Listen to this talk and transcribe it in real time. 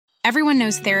Everyone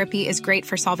knows therapy is great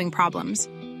for solving problems,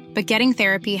 but getting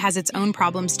therapy has its own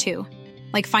problems too,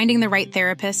 like finding the right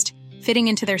therapist, fitting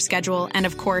into their schedule, and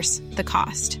of course, the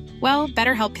cost. Well,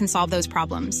 BetterHelp can solve those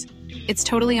problems. It's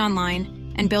totally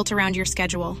online and built around your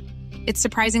schedule. It's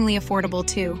surprisingly affordable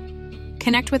too.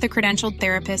 Connect with a credentialed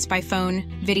therapist by phone,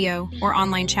 video, or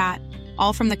online chat,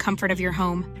 all from the comfort of your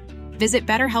home. Visit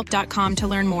BetterHelp.com to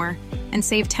learn more and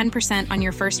save 10% on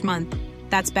your first month.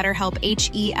 That's BetterHelp,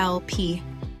 H-E-L-P.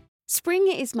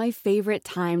 Spring is my favorite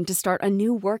time to start a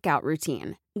new workout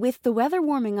routine. With the weather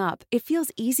warming up, it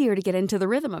feels easier to get into the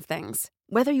rhythm of things.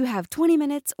 Whether you have 20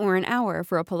 minutes or an hour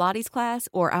for a Pilates class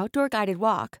or outdoor guided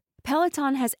walk,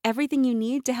 Peloton has everything you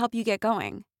need to help you get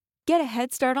going. Get a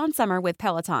head start on summer with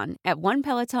Peloton at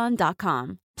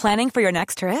onepeloton.com. Planning for your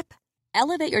next trip?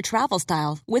 Elevate your travel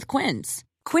style with Quince.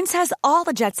 Quince has all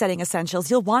the jet-setting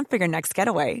essentials you'll want for your next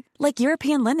getaway, like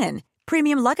European linen,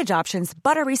 premium luggage options,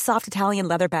 buttery soft Italian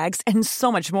leather bags, and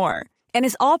so much more. And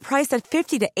is all priced at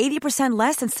 50 to 80%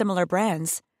 less than similar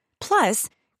brands. Plus,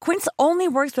 Quince only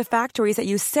works with factories that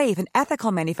use safe and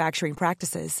ethical manufacturing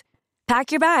practices.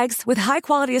 Pack your bags with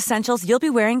high-quality essentials you'll be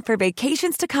wearing for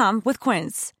vacations to come with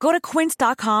Quince. Go to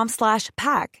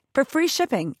quince.com/pack for free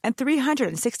shipping and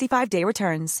 365-day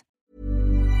returns.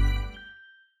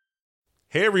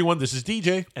 Hey everyone, this is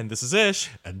DJ. And this is Ish.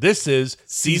 And this is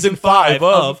Season 5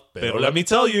 of Pero Let Me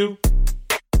Tell You.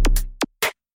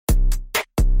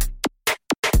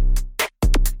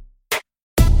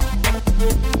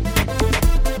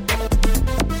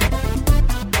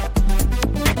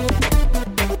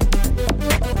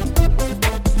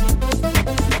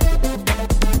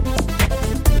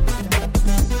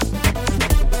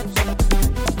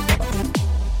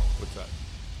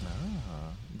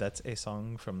 That's a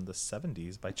song from the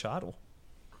 70s by Chado.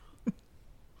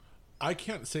 I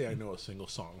can't say I know a single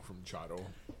song from Chado.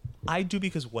 I do,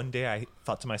 because one day I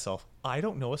thought to myself, I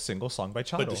don't know a single song by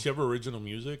Chado. But does she have original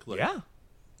music? Like, Yeah.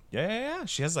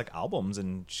 She has like albums,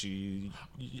 and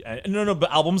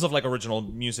but albums of like original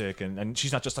music, and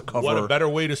she's not just a cover. What a better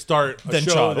way to start a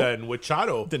show than with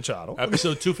Chado.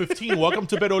 Episode 215. Welcome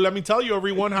to Pero Let Me Tell You,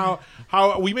 everyone, how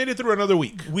we made it through another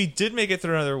week. We did make it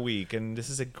through another week, and this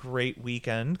is a great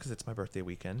weekend because it's my birthday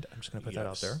weekend. I'm just going to put that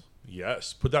out there.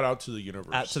 Yes, put that out to the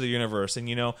universe. Out to the universe. And,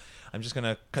 I'm just going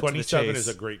to cut to the chase. 27 is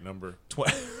a great number.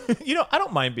 I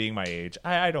don't mind being my age.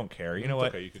 I don't care. You know what?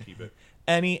 Okay, you can keep it.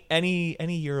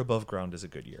 Any year above ground is a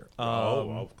good year.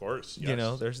 Of course.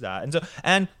 Yes. There's that.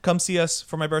 And come see us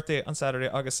for my birthday on Saturday,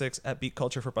 August 6th at Beat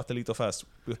Culture for Pastelito Fest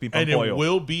with Pimpon And Pollo. it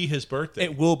will be his birthday.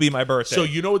 It will be my birthday. So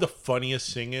you know what the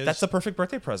funniest thing is? That's the perfect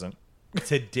birthday present.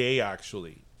 Today,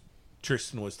 actually,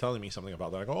 Tristan was telling me something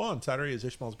about that. I go, on Saturday is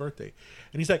Ishmael's birthday.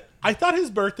 And he's like, I thought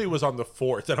his birthday was on the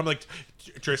 4th. And I'm like,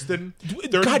 Tristan,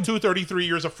 33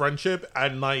 years of friendship,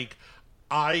 and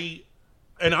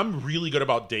and I'm really good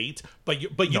about dates, but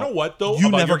you know what though? You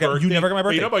never get my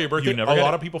birthday. You know about your birthday? A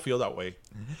lot of people feel that way.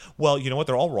 Well, you know what?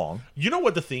 They're all wrong. You know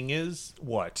what the thing is?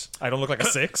 What? I don't look like a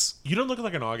 6. You don't look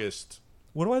like an August.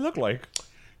 What do I look like?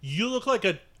 You look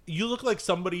like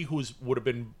somebody who's would have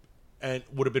been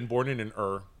born in an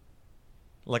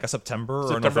like a September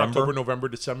or November? October, November,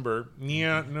 December.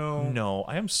 Yeah, no. No,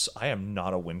 I am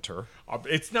not a winter.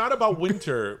 It's not about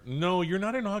winter. No, you're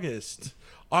not in August.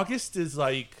 August is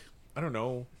like, I don't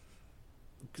know.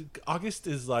 August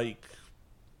is like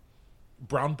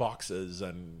brown boxes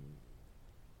and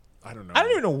I don't know. I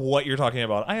don't even know what you're talking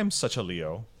about. I am such a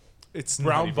Leo. It's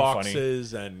brown not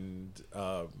boxes funny. And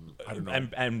I don't know.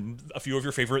 And a few of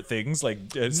your favorite things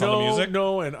like Sound of Music.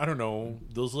 No, and I don't know,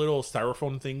 those little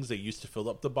styrofoam things they used to fill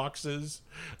up the boxes.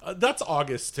 That's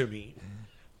August to me.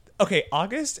 Okay,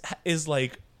 August is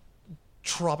like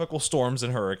tropical storms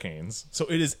and hurricanes, so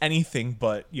it is anything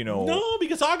but No,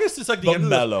 because August is like the end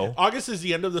mellow. of August is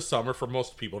the end of the summer for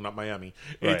most people, not Miami.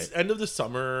 It's end of the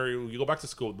summer. You go back to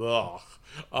school.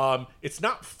 It's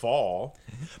not fall,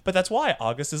 but that's why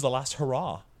August is the last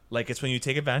hurrah. Like, it's when you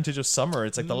take advantage of summer.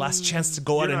 It's like the last chance to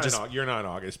go out and just. You're not in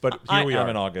August, but here we are. I'm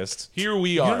in August. Here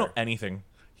we are. You don't know anything.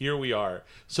 Here we are.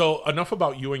 So enough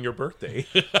about you and your birthday.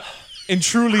 In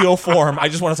true Leo form, I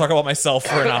just want to talk about myself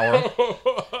for an hour.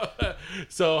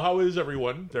 So how is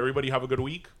everyone? Did everybody have a good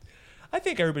week? I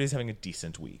think everybody's having a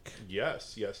decent week.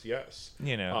 Yes.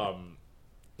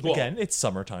 Again, it's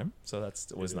summertime, so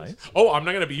that was nice. Oh, I'm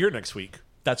not going to be here next week.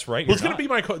 That's right. Who's going to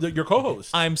be your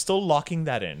co-host? I'm still locking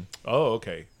that in. Oh,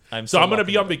 okay. I'm going to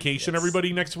be on vacation,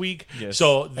 everybody, next week. Yes.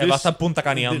 So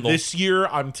this year,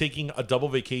 I'm taking a double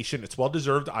vacation. It's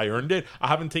well-deserved. I earned it. I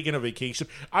haven't taken a vacation.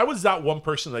 I was that one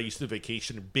person that used to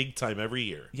vacation big time every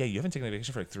year. Yeah, you haven't taken a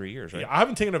vacation for like 3 years, right? Yeah, I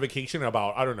haven't taken a vacation in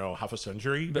about, I don't know, half a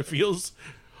century, it feels.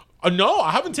 No,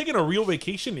 I haven't taken a real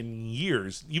vacation in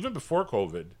years, even before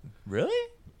COVID. Really?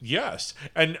 Yes,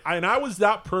 and I was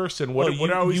that person. What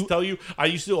I always tell you, I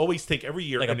used to always take every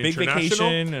year like an a big international,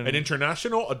 vacation, an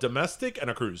international, a domestic, and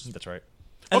a cruise. That's right.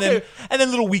 And then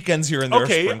little weekends here and there.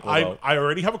 Okay, I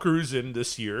already have a cruise in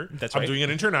this year. That's I'm right. doing an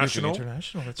international.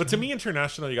 That's but to me,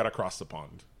 international, you got to cross the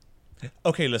pond.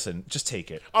 Okay, listen, just take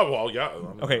it. Oh well, yeah.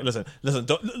 Okay, listen.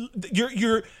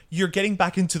 Don't, you're getting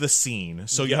back into the scene,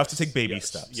 so you have to take baby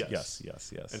steps. Yes.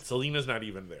 And Selena's not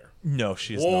even there. No,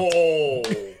 she is Whoa.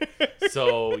 not.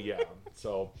 So yeah.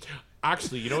 So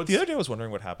actually, you know, the other day I was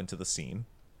wondering what happened to the scene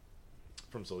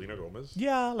from Selena Gomez.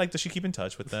 Yeah, like does she keep in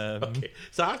touch with them? Okay,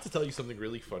 so I have to tell you something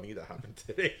really funny that happened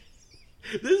today.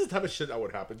 This is the type of shit that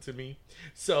would happen to me.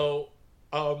 So,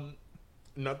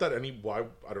 not that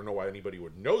I don't know why anybody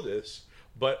would know this,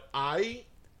 but I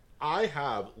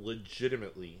have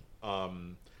legitimately,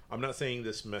 I'm not saying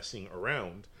this messing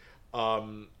around,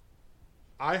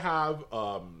 I have,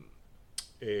 ¿cómo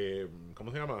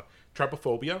se llama?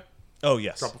 Trypophobia. Oh,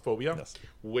 yes. Trypophobia, yes.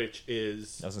 Which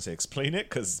is... I was going to say, explain it,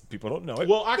 because people don't know it.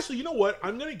 Well, actually, you know what?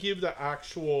 I'm going to give the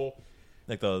actual...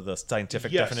 Like the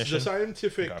scientific yes, definition? the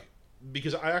scientific... Okay.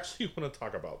 Because I actually want to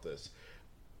talk about this.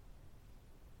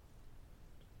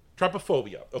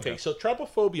 Trypophobia. Okay, so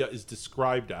trypophobia is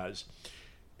described as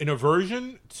an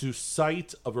aversion to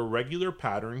sight of irregular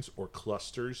patterns or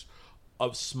clusters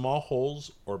of small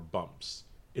holes or bumps.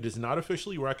 It is not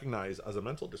officially recognized as a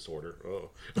mental disorder,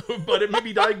 but it may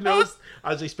be diagnosed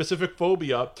as a specific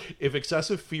phobia if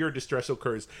excessive fear or distress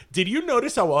occurs. Did you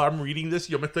notice how while I'm reading this,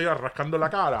 yo me estoy arrancando la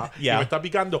cara? Yeah. Me está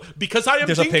picando? Because I am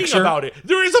There's thinking about it.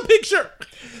 There is a picture.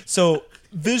 So,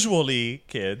 visually,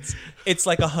 kids, it's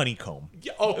like a honeycomb.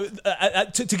 Yeah,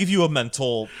 to give you a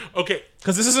mental... Okay.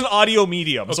 Because this is an audio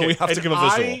medium, so we have to give a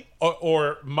visual.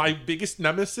 Or my biggest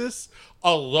nemesis,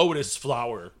 a lotus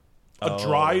flower. A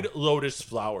dried lotus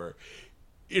flower.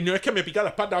 You know, que me pica la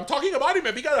espalda. I'm talking about it,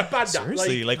 me pica la espalda.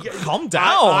 Seriously, calm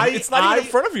down. It's not even in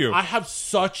front of you. I have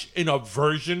such an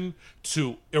aversion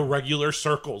to irregular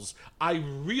circles. I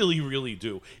really, really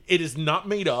do. It is not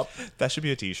made up. That should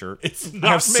be a t-shirt. It's not I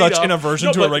have made such up. an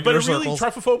aversion to irregular but really, circles.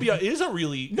 Trypophobia is a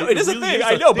really... No, it is a thing.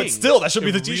 I know, but still, that should be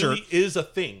the t-shirt. It really is a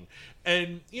thing.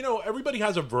 And, you know, everybody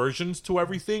has aversions to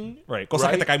everything. Right. Cosa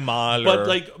que te cae mal. But,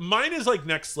 like, mine is, like,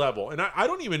 next level. And I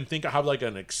don't even think I have, like,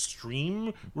 an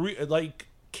extreme,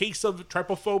 case of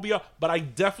trypophobia. But I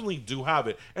definitely do have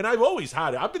it. And I've always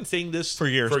had it. I've been saying this for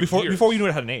years. Before we knew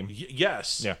it had a name.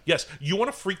 Yes. Yeah. Yes. You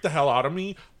want to freak the hell out of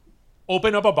me?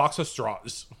 Open up a box of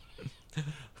straws.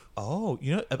 Oh,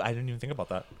 you know, I didn't even think about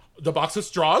that. The box of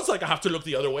straws, like I have to look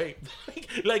the other way,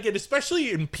 like and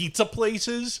especially in pizza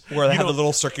places where they have the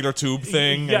little circular tube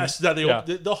thing. Yes, that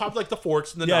they'll have like the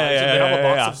forks and the knives, and they have a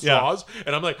box of straws,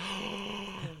 and I'm like,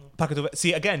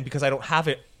 see again because I don't have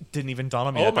it. Didn't even dawn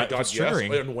on me. Oh my god, yes!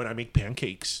 And when I make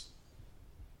pancakes.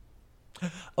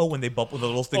 Oh, when they bubble, the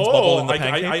little things bubble in the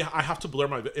pancake. I have to blur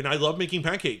my and I love making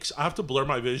pancakes. I have to blur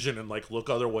my vision and like look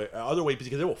other way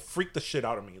because it will freak the shit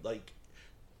out of me. Like.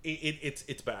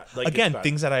 It's bad. Like again, it's bad.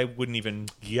 Things that I wouldn't even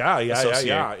associate.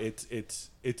 Yeah. It's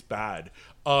bad.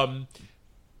 Bubble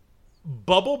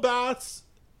baths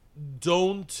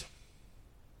don't.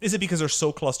 Is it because they're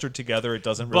so clustered together it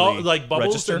doesn't really like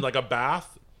bubbles register? in like a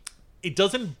bath? It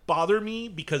doesn't bother me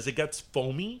because it gets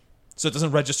foamy. So it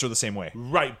doesn't register the same way.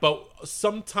 Right, but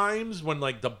sometimes when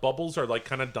like the bubbles are like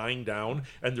kind of dying down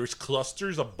and there's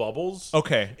clusters of bubbles.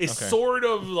 It's sort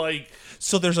of like...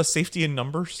 So there's a safety in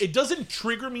numbers? It doesn't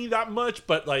trigger me that much,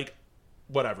 but like,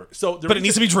 whatever. So but it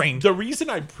needs to be drained. The reason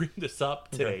I bring this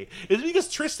up today is because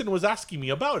Tristan was asking me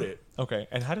about it. Okay,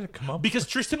 and how did it come up? Because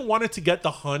Tristan wanted to get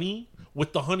the honey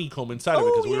with the honeycomb inside of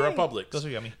it because we were at Publix. Those are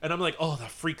yummy. And I'm like, oh, that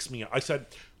freaks me out.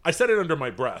 I said it under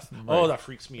my breath. Right. Oh, that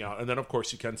freaks me out. And then, of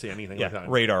course, you can't say anything like that.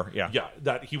 Radar, yeah. Yeah,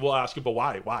 that he will ask you, but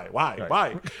why?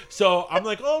 Why? So I'm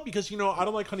like, oh, because, I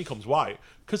don't like honeycombs. Why?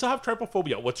 Because I have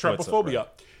trypophobia. What's trypophobia?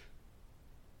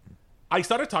 I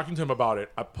started talking to him about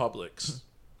it at Publix,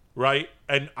 right?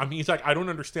 And he's like, I don't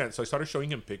understand. So I started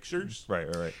showing him pictures. Right.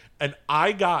 And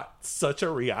I got such a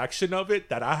reaction of it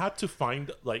that I had to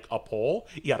find like a pole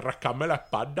y arrascarme la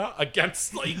espalda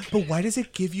against like... But why does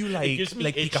it give you like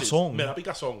picazón? Me da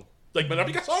picazón. Like, me da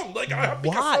picazón. Like, I have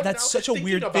why? picazón. That's such a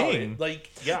weird thing. Like,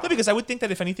 yeah. No, because I would think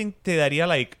that if anything, te daría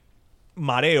like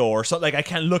mareo or something. Like I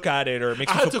can't look at it or it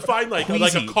makes I me had to find like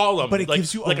a column, but it like,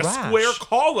 gives you like a square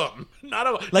column, not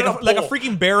a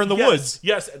freaking bear in the woods.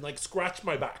 Yes, and like scratch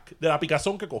my back. De la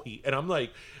picazón que cogí, and I'm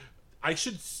like, I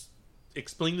should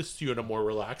explain this to you in a more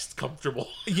relaxed, comfortable.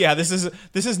 Yeah, this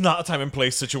is not a time and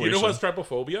place situation. You know who has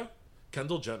trypophobia?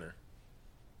 Kendall Jenner.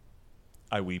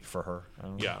 I weep for her.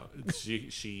 Yeah,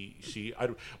 the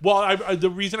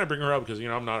reason I bring her up because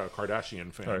I'm not a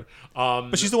Kardashian fan. Right.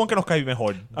 But she's the one que nos cae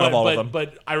mejor out of all of them.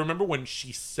 But I remember when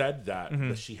she said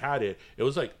that she had it. It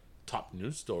was like top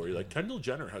news story. Like Kendall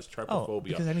Jenner has trypophobia.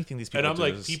 Because anything these people and I'm do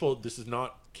like, is... people, this is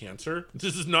not cancer.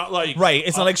 This is not like right.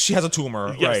 It's not like she has a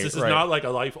tumor. Yes, right, this is not like a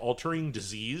life-altering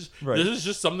disease. Right. This is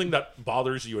just something that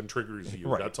bothers you and triggers you.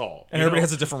 Right. That's all. And everybody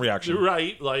has a different reaction.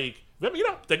 Right. Like,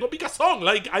 mira, tengo picazón.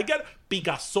 Like, I get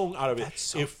picazón out of it. That's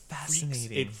so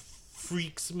fascinating. It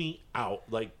freaks me out,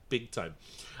 like, big time.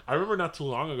 I remember not too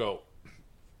long ago,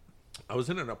 I was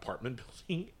in an apartment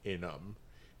building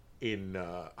in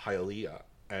Hialeah,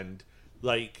 and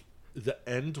like the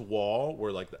end wall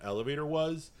where like the elevator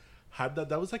had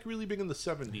that was like really big in the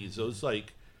 70s. It was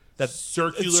like that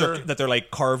circular that they're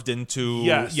like carved into.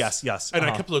 Yes. And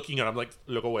I kept looking at it. I'm like,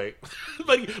 look away.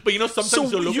 but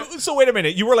sometimes you'll look so wait a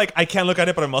minute. You were like, I can't look at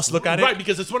it, but I must look at it. Right,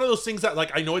 because it's one of those things that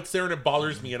like I know it's there and it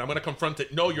bothers me and I'm gonna confront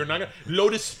it. No, you're not gonna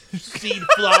lotus seed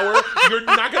flower, you're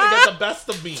not gonna get the best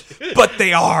of me. But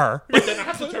they are. But then I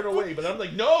have to turn away. But I'm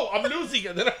like, no, I'm losing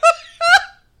it. Then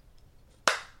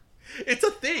it's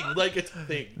a thing. Like, it's a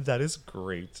thing. That is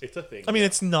great. It's a thing. I mean,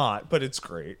 it's not, but it's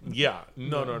great. Yeah.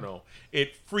 No.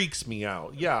 It freaks me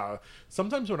out. Yeah.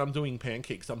 Sometimes when I'm doing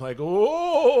pancakes, I'm like,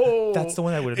 oh. That's the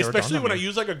one I would have never done. Especially when I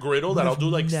use like a griddle that I'll do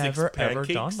like 6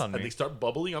 pancakes and they start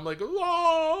bubbling. I'm like,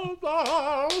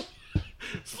 oh.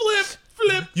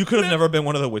 Flip. You could have never been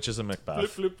one of the witches in Macbeth.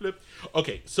 Flip.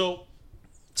 Okay, so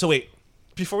wait.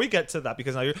 Before we get to that,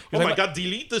 because now you're oh my god,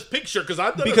 delete this picture because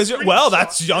I've done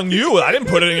that's on you. I didn't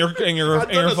put it in your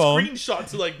phone. Screenshot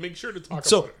to like make sure to talk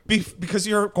about it. Because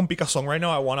you're con picazón right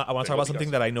now, I want to talk about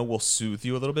something that I know will soothe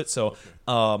you a little bit. So,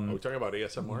 are we talking about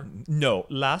ASMR? No,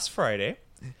 last Friday,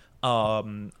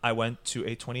 I went to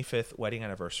a 25th wedding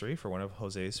anniversary for one of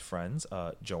Jose's friends,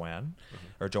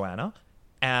 Joanna,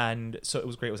 and so it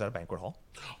was great. It was at a banquet hall.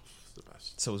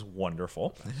 So it was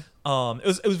wonderful. It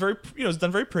was very, it was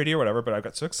done very pretty or whatever, but I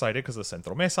got so excited because the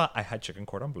centro mesa, I had chicken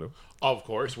cordon bleu. Of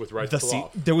course, with rice pilaf.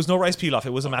 There was no rice pilaf.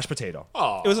 It was a mashed potato.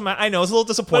 Oh. It was I know, I was a little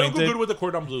disappointed. But it would go good with the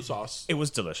cordon bleu sauce. It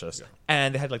was delicious. Yeah.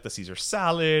 And they had like the Caesar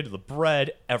salad, the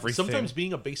bread, everything. Sometimes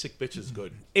being a basic bitch is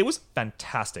good. It was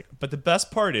fantastic. But the best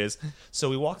part is,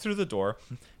 so we walked through the door,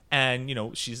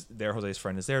 and, she's there, Jose's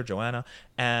friend is there, Joanna,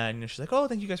 and she's like, oh,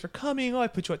 thank you guys for coming. Oh, I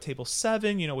put you at table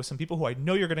 7, with some people who I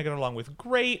know you're going to get along with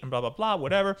great, and blah, blah, blah,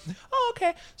 whatever. Oh,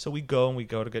 okay. So we go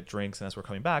to get drinks, and as we're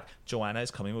coming back, Joanna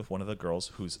is coming with one of the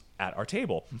girls who's at our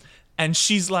table. And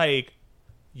she's like,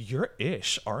 you're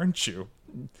Ish, aren't you?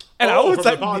 And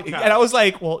I was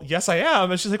like, well, yes, I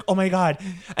am. And she's like, oh my god.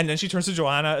 And then she turns to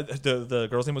Joanna. The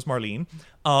girl's name was Marlene.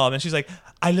 And she's like,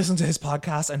 I listened to his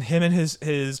podcast, and him and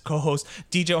his co-host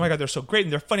DJ. Oh my god, they're so great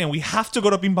and they're funny. And we have to go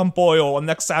to Bim Bam Pollo on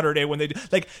next Saturday when they do.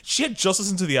 Like, she had just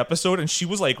listened to the episode and she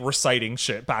was like reciting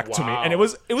shit back to me. And it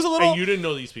was a little. And you didn't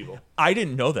know these people. I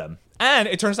didn't know them. And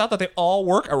it turns out that they all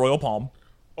work at Royal Palm.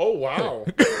 Oh wow,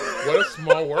 what a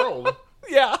small world.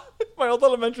 Yeah, my old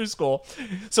elementary school.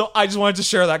 So I just wanted to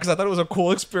share that because I thought it was a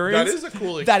cool experience. That is a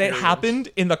cool experience. That it happened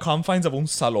in the confines of un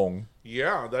salon.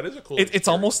 Yeah, that is a cool experience. It's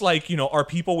almost like, our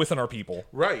people within our people.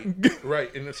 Right.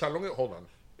 In the salon, hold on.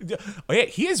 Oh yeah,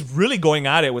 he is really going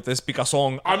at it with this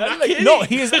picazón. I'm not kidding. No,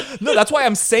 he is. No, that's why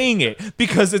I'm saying it,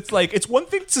 because it's like, it's one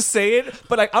thing to say it,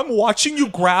 but like, I'm watching you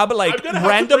grab like random.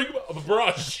 Have to bring a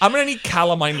brush. I'm gonna need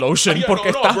calamine lotion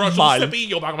porque estás mal.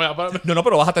 No,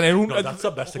 pero vas a tener un. No, that's the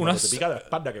best thing. Te pica la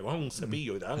espalda que con un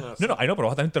cepillo. No, I know, pero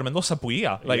vas a tener tremendo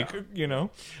sapuilla. Like,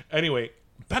 Anyway,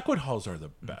 banquet halls are the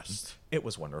best. It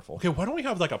was wonderful. Okay, why don't we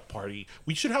have like a party?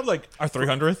 We should have like our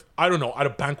 300th. I don't know, at a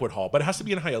banquet hall, but it has to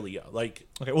be in Hialeah. Like,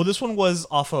 okay, well, this one was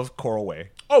off of Coral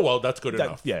Way. Oh well, that's good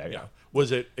enough. Yeah.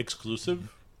 Was it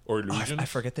exclusive or Illusion? I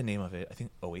forget the name of it. I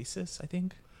think Oasis.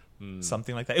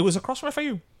 Something like that. It was across from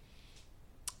FIU.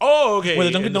 Oh, okay. Where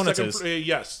the Dunkin' Donuts is.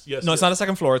 Yes. No, it's not a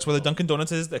second floor. It's where the Dunkin'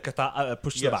 Donuts is. That está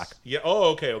pushed to the back. Yeah. Oh,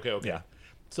 okay. Yeah,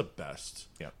 it's the best.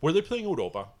 Yeah. Were they playing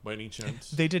Europa by any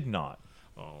chance? They did not.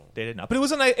 Oh. They did not. But it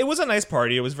was a nice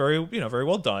party. It was very, very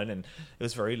well done, and it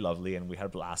was very lovely, and we had a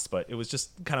blast. But it was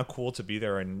just kind of cool to be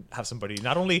there and have somebody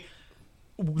not only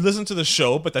listen to the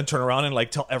show, but then turn around and like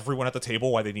tell everyone at the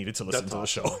table why they needed to listen to the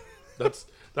show. That's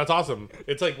awesome.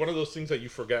 It's like one of those things that you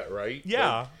forget, right?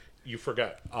 Yeah. Like, you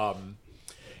forget.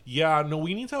 Yeah, no,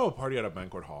 we need to have a party at a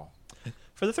banquet hall.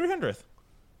 For the 300th.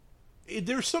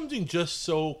 There's something just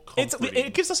so comforting.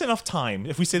 It gives us enough time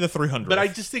if we say the 300th. But I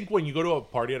just think when you go to a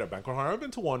party at a banquet hall, I haven't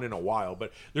been to one in a while,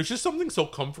 but there's just something so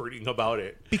comforting about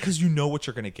it. Because you know what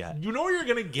you're going to get. You know what you're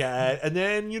going to get, and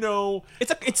then,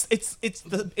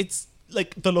 It's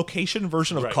like the location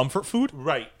version of comfort food.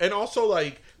 Right. And also,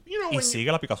 like, you know, Y sigue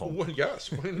la picazón.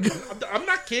 Yes, I'm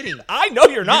not kidding. I know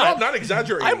you're not. You know, I'm not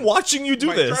exaggerating. I'm watching you do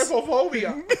My this.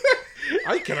 trypophobia.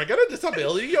 Can I get a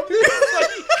disability?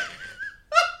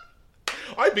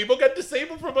 People get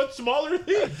disabled for much smaller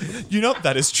things. You know,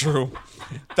 that is true.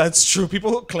 That's true.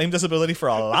 People claim disability for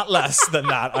a lot less than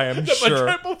that, I am sure.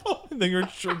 Than your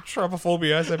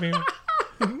trypophobia, I mean.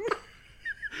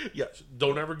 Yes,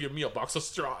 don't ever give me a box of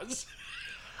straws.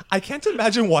 I can't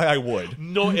imagine why I would.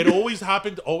 No, it always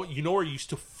happened. Oh, you know where it used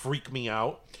to freak me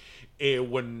out?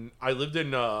 When I lived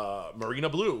in Marina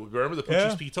Blue. Remember the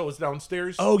Pucci's Pizza was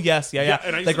downstairs? Oh, yes. Yeah.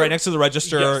 And like right next to the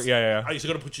register. Yes, Yeah. I used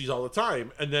to go to Pucci's all the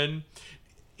time. And then,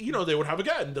 you know, they would have,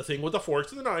 again, the thing with the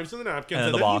forks and the knives and the napkins.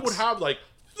 And then box. he would have, like,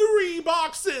 3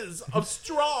 boxes of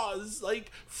straws.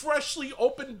 Like, freshly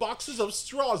opened boxes of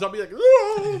straws. I'll be like,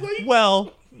 oh, like...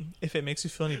 Well, if it makes you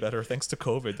feel any better, thanks to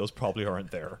COVID, those probably aren't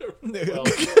there. Well,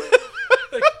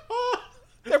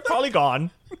 they're probably gone.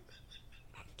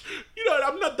 You know,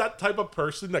 I'm not that type of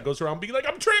person that goes around being like,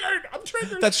 I'm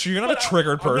triggered. That's true. You're not a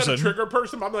triggered person. I'm not a triggered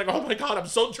person. I'm like, oh my God, I'm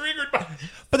so triggered.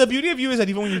 But the beauty of you is that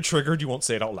even when you're triggered, you won't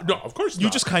say it out loud. No, of course not. You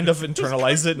just kind of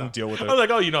internalize it and deal with it. I'm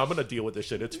like, oh, you know, I'm going to deal with this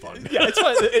shit. It's fun. Yeah, it's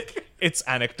fun. It's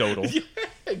anecdotal. Yeah,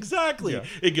 exactly. Yeah.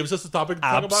 It gives us a topic to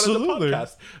talk about in Absolutely. the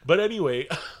podcast. But anyway,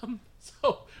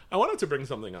 so I wanted to bring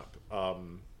something up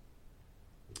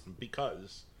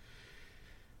because,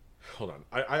 hold on,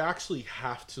 I actually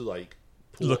have to like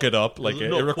look it up. Like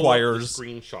no, it requires pull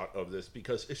up the screenshot of this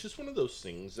because it's just one of those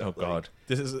things. That, oh God,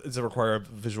 does it require a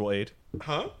visual aid?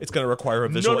 Huh? It's going to require a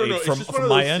visual aid It's from just one of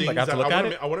my those end. Like I have to things look that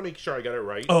at it. I want to make sure I got it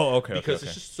right. Oh, okay. Because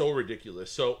it's just so ridiculous.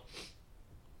 So,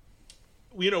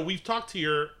 you know, we've talked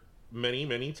here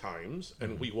many times,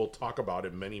 and we will talk about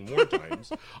it many more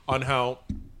times on how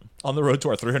on the road to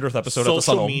our 300th episode of the Sun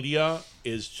social Home. media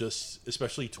is just,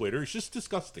 especially Twitter, it's just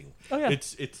disgusting. Oh yeah,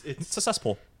 it's a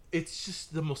cesspool. It's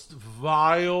just the most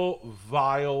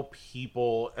vile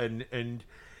people, and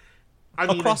I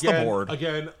mean, across the board.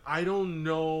 Again, I don't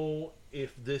know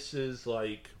if this is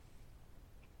like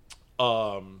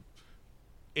a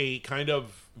kind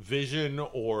of vision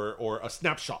or a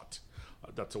snapshot.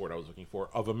 That's the word I was looking for,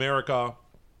 of America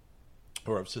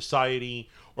or of society,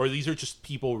 or these are just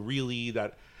people really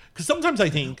that. Because sometimes I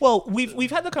think, well,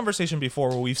 we've had the conversation before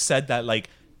where we've said that like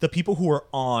the people who are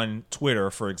on Twitter,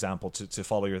 for example, to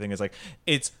follow your thing is like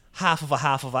it's half of a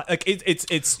like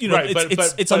it's you know right,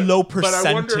 it's a low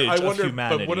percentage of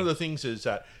humanity. But one of the things is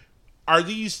that are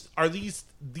these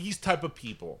type of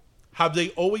people, have they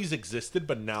always existed,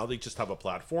 but now they just have a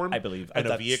platform? I believe and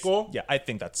a vehicle. Yeah, I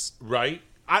think that's right.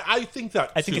 I think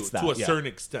that I think it's that, to a certain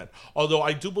extent. Although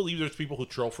I do believe there's people who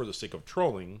troll for the sake of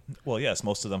trolling. Well, yes,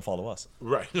 most of them follow us.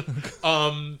 Right.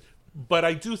 But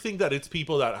I do think that it's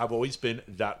people that have always been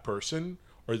that person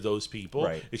or those people.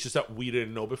 Right. It's just that we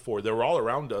didn't know before. They were all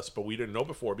around us, but we didn't know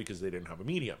before because they didn't have a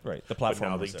medium. Right. The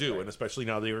platform. But now they do, right. And especially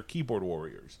now they are keyboard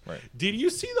warriors. Right. Did you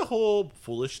see the whole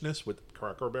foolishness with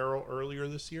Cracker Barrel earlier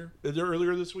this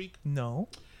week? No.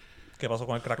 ¿Qué pasó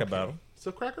con el Cracker Barrel?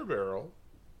 So Cracker Barrel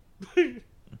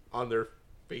on their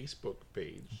Facebook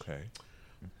page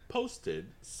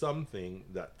posted something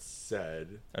that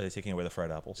said, are they taking away the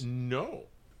fried apples? No.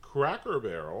 Cracker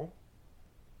Barrel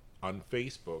on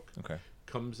Facebook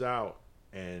comes out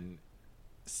and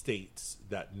states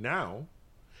that now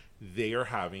they are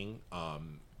having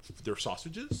their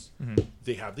sausages. Mm-hmm.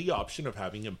 They have the option of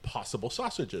having impossible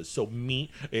sausages, so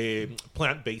meat,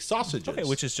 plant-based sausages. Okay,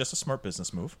 which is just a smart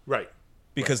business move, right?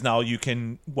 Because now you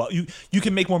can you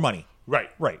can make more money.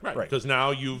 Right. Because now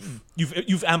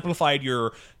you've amplified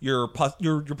your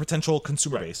potential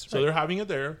consumer base. So they're having it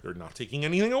there. They're not taking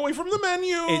anything away from the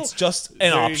menu. It's just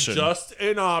an option. Just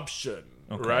an option,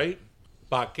 right?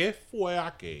 ¿Pa qué fue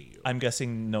aquello? I'm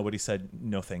guessing nobody said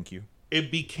no, thank you. It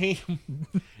became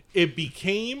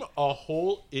a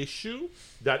whole issue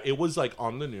that it was like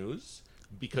on the news.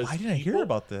 Because why didn't I hear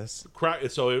about this?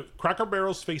 Cracker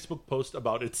Barrel's Facebook post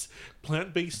about its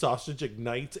plant-based sausage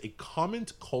ignites a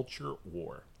comment culture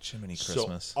war. Jiminy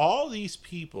Christmas. So all these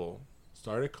people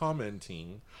started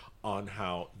commenting on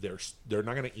how they're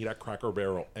not going to eat at Cracker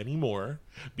Barrel anymore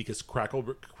because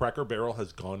Cracker Barrel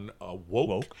has gone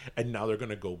woke, and now they're going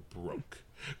to go broke.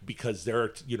 Because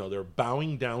they're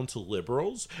bowing down to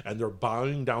liberals and they're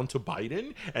bowing down to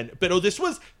Biden, but this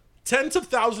was tens of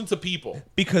thousands of people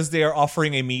because they are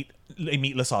offering a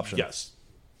meatless option. Yes.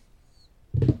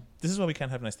 This is why we can't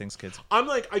have nice things, kids. I'm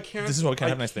like, I can't. This is why we can't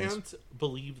have nice things. I can't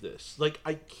believe this. Like,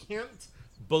 I can't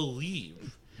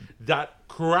believe that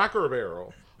Cracker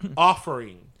Barrel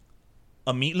offering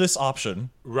a meatless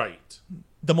option, right?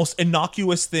 The most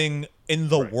innocuous thing in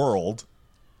the world,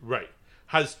 right,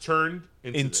 has turned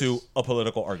into this. a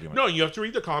political argument. No, you have to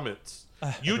read the comments.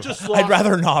 You just lost, I'd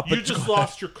rather not. But you just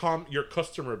lost your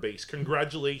customer base.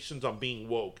 Congratulations on being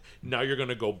woke. Now you're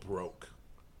gonna go broke.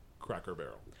 Cracker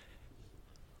Barrel.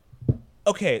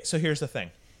 Okay, so here's the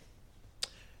thing.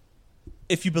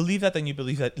 If you believe that, then you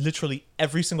believe that literally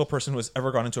every single person who has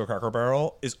ever gone into a Cracker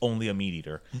Barrel is only a meat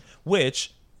eater.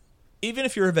 Which, even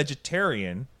if you're a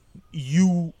vegetarian,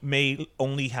 you may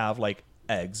only have like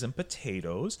eggs and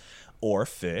potatoes or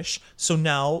fish. So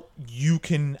now you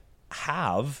can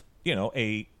have,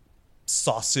 a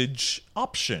sausage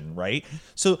option, right?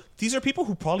 So these are people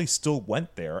who probably still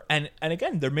went there. And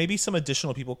again, there may be some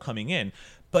additional people coming in.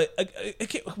 But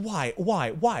why?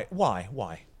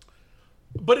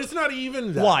 But it's not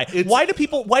even that. Why? Why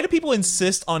do people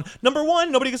insist on, number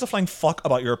one, nobody gives a flying fuck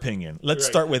about your opinion. Let's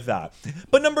start with that.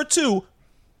 But number two,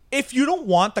 if you don't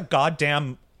want the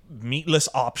goddamn meatless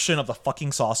option of the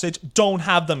fucking sausage, don't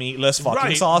have the meatless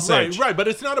fucking sausage. Right. But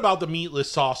it's not about the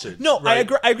meatless sausage. No, right?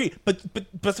 I agree. But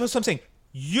that's what I'm saying.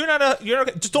 You're not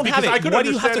just don't because have it. Why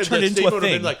do you have to turn it into a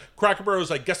thing? Like Cracker Barrel is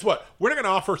like, guess what? We're not going to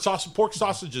offer pork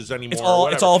sausages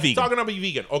anymore. It's all vegan. It's all going to be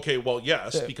vegan. Okay, well,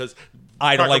 yes, because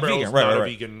I don't like Cracker vegan. Barrel is Right, not right,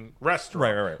 a vegan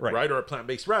restaurant, right, or a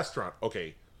plant-based restaurant.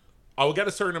 Okay, I will get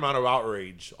a certain amount of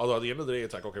outrage. Although at the end of the day,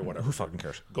 it's like, okay, whatever. Who fucking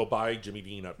cares? Go buy Jimmy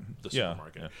Dean at the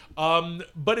supermarket. Yeah.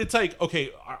 But it's like,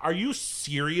 okay, are you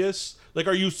serious? Like,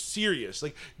 are you serious?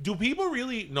 Like, do people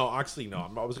really? No, actually,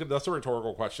 no. That's a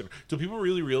rhetorical question. Do people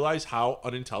really realize how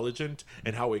unintelligent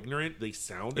and how ignorant they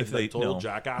sound If as they total no.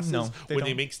 jackasses No, they when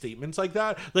they don't. make statements like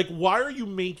that? Like, why are you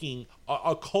making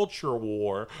a culture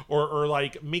war or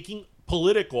like making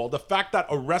political the fact that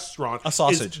a restaurant A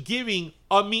sausage. is giving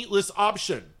a meatless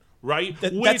option? Right?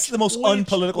 That's the most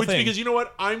unpolitical thing. Because you know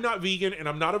what? I'm not vegan and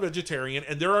I'm not a vegetarian,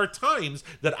 and there are times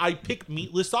that I pick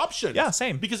meatless options. Yeah,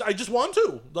 same. Because I just want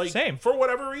to. Like, same. For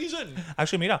whatever reason.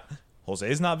 Actually, mira, Jose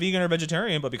is not vegan or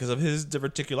vegetarian, but because of his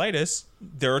diverticulitis,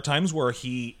 there are times where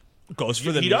he goes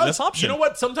for the meatless option. You know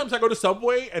what? Sometimes I go to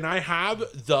Subway and I have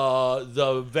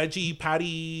the veggie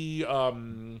patty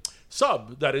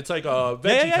sub that it's like a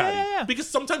veggie patty. Yeah. Because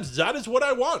sometimes that is what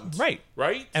I want.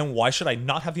 Right? And why should I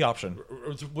not have the option?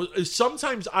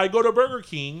 Sometimes I go to Burger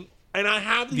King and I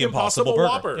have the Impossible Burger.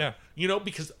 Whopper. Yeah.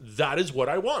 Because that is what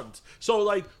I want. So,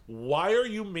 like, why are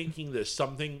you making this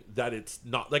something that it's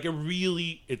not? Like,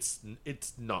 it's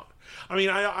not. I mean,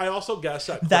 I also guess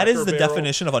that is the Barrel,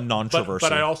 definition of a non-controversy.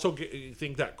 But I also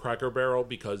think that Cracker Barrel,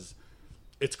 because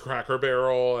it's Cracker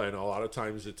Barrel, and a lot of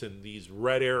times it's in these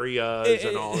red areas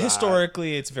and all that.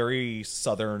 Historically, it's very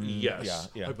southern. Yes.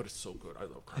 Yeah. But it's so good. I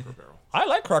love Cracker Barrel. I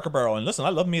like Cracker Barrel, and listen, I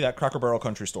love me that Cracker Barrel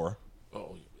country store.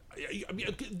 Oh, I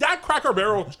mean, that Cracker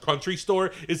Barrel country store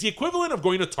is the equivalent of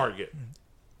going to Target.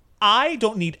 I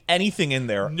don't need anything in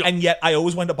there, and yet I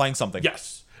always wind up buying something.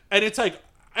 Yes. And it's like,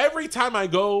 every time I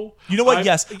go... You know what?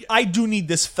 Yes, I do need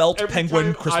this felt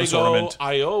penguin Christmas ornament.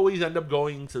 I always end up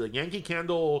going to the Yankee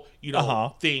Candle,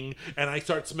 thing, and I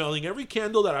start smelling every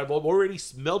candle that I've already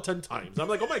smelled 10 times. I'm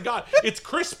like, oh my God, it's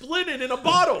crisp linen in a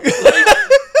bottle. Like,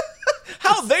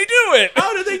 how'd they do it?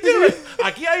 How did they do it?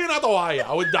 Aquí hay una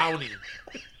toalla with Downy.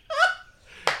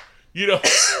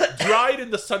 Dried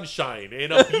in the sunshine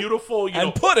in a beautiful,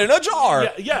 and put in a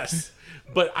jar. Yes.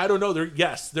 But I don't know.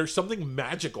 There's something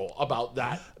magical about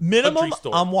that. Minimum, country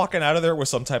store. I'm walking out of there with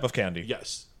some type of candy.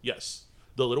 Yes.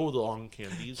 The little long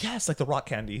candies. Yes, like the rock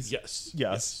candies.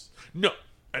 Yes. No.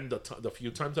 And the few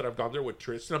times that I've gone there with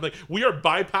Tristan, I'm like, we are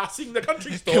bypassing the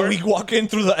country store. Can we walk in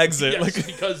through the exit? Yes,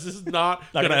 because this is not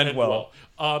going to end well.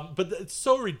 But it's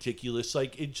so ridiculous.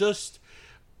 Like, it just...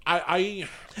 I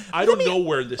don't know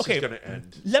where this is going to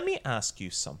end. Let me ask you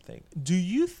something. Do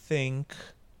you think...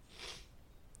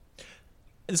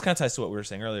 This kind of ties to what we were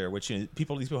saying earlier, which these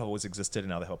people have always existed and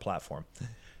now they have a platform.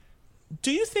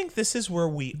 Do you think this is where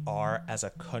we are as a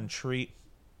country,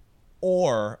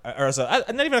 or as not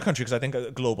even a country, because I think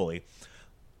globally,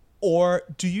 or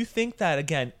do you think that,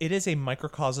 again, it is a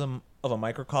microcosm of a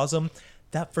microcosm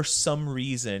that for some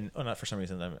reason, not for some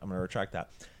reason, I'm going to retract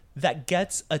that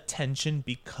gets attention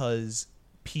because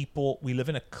we live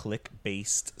in a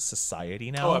click-based society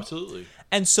now. Oh, absolutely.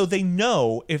 And so they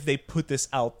know if they put this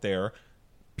out there,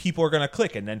 people are going to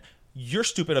click, and then your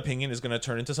stupid opinion is going to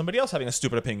turn into somebody else having a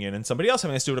stupid opinion, and somebody else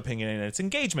having a stupid opinion, and it's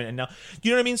engagement. And now,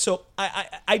 you know what I mean? So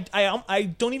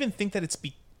I don't even think that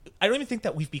I don't even think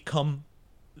that we've become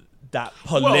that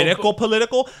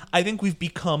political. I think we've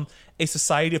become a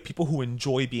society of people who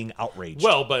enjoy being outraged.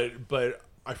 Well, but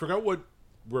I forgot what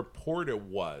report it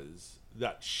was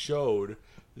that showed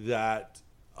that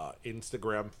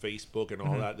Instagram, Facebook, and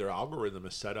all that, their algorithm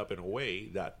is set up in a way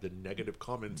that the negative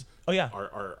comments are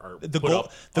the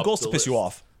goal is to piss you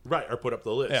off. Right, or put up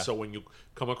the list. Yeah. So when you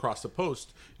come across a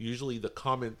post, usually the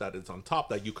comment that is on top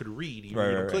that you could read, even if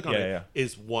you don't Right, click on yeah, it, yeah.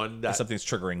 is one that Something's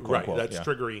triggering, quote right, unquote, that's yeah.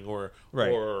 triggering or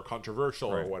Right. or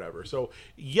controversial or Right. whatever. So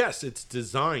yes, it's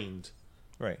designed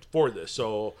Right. for this.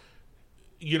 So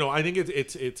I think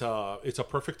it's a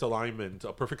perfect alignment,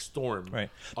 a perfect storm. Right.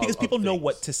 of- Because of people know things.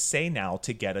 what to say now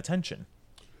to get attention.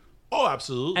 Oh,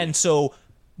 absolutely. And so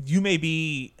you may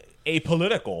be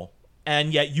apolitical,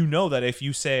 and yet you know that if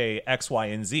you say X, Y,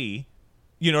 and Z,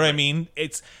 you know what I mean?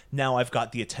 It's now I've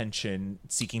got the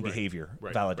attention-seeking behavior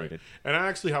validated. Right. And I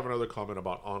actually have another comment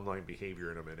about online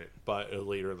behavior in a minute, but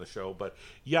later in the show. But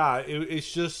yeah,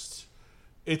 it's just,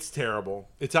 it's terrible.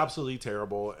 It's absolutely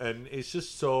terrible, and it's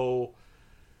just so,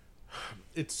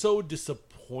 it's so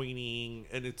disappointing,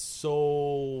 and it's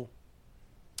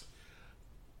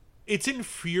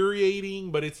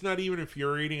infuriating, but it's not even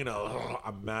infuriating, and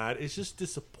I'm mad. It's just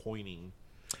disappointing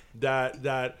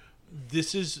that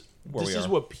this is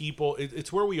what people.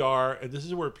 It's where we are, and this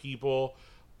is where people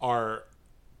are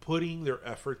putting their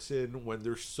efforts in when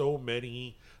there's so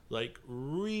many like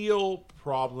real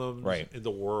problems in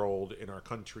the world, in our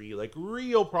country, like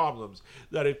real problems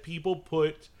that if people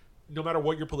put, no matter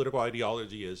what your political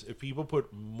ideology is, if people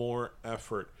put more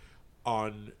effort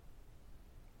on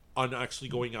actually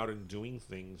going out and doing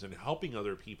things and helping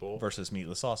other people Versus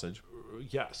meatless sausage.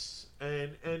 yes,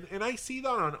 and I see that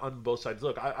on both sides.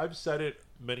 Look, I've said it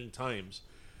many times.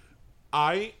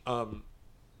 I'm on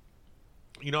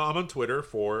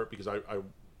Twitter because I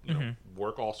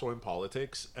work also in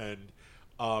politics and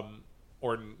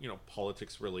or in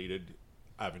politics related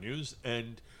avenues,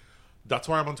 and that's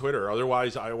why I'm on Twitter.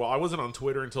 Otherwise, I wasn't on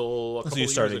Twitter until a couple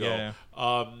of years ago.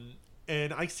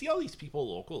 And I see all these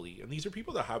people locally, and these are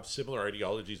people that have similar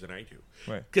ideologies than I do.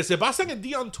 Right. Que se pasan el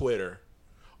día on Twitter.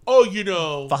 Oh,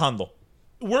 Fajando.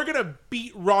 we're going to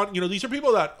beat Ron. These are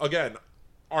people that, again,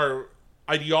 are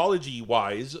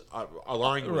ideology-wise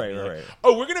aligned with me. Right.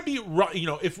 Oh, we're going to beat Ron.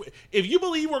 If you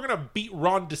believe we're going to beat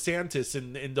Ron DeSantis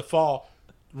in the fall,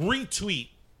 retweet.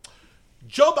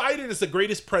 Joe Biden is the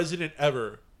greatest president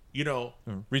ever.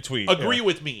 Retweet. Agree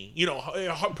with me.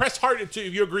 Press hard if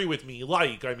you agree with me.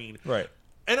 Right.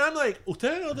 And I'm like,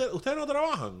 ustedes no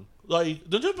trabajan. Like,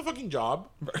 don't you have a fucking job?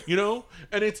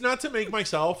 And it's not to make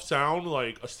myself sound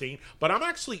like a saint, but I'm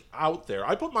actually out there.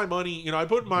 I put my money, I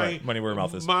put my money where your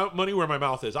mouth is. My money where my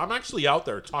mouth is. I'm actually out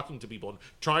there talking to people and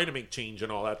trying to make change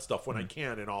and all that stuff when I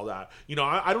can and all that.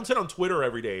 I don't sit on Twitter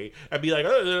every day and be like,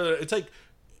 it's like,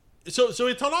 so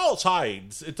it's on all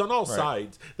sides. It's on all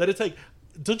sides that it's like,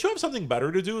 don't you have something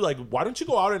better to do? Like, why don't you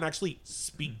go out and actually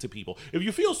speak to people? If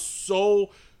you feel so...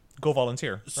 Go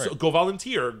volunteer. So go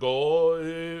volunteer. Go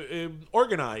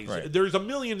organize. Right. There's a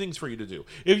million things for you to do.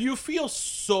 If you feel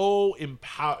so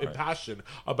impassioned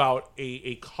about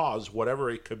a cause, whatever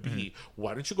it could be,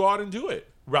 why don't you go out and do it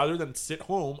rather than sit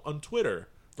home on Twitter,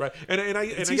 right?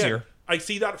 It's easier. I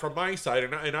see that from my side,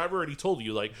 and I've already told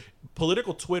you, like,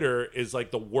 political Twitter is like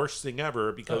the worst thing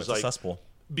ever because it's cesspool.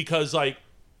 Because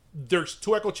there's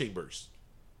two echo chambers.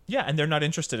 Yeah, and they're not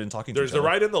interested in talking to There's each other. the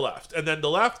right and the left. And then the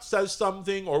left says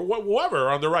something, or whoever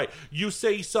on the right. You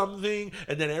say something,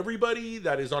 and then everybody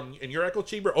that is in your echo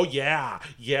chamber, oh, yeah,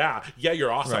 you're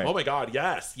awesome. Right. Oh, my God,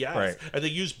 yes. Right. And they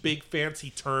use big, fancy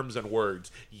terms and words.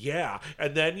 Yeah.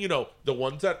 And then, the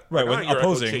ones that Right, are not when in your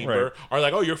opposing, echo chamber right. are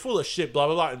like, oh, you're full of shit, blah,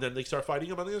 blah, blah. And then they start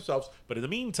fighting among themselves. But in the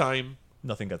meantime...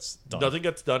 Nothing gets done.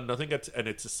 And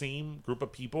it's the same group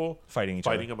of people fighting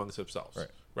amongst themselves.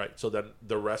 Right. So then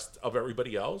the rest of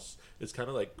everybody else is kind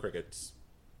of like crickets.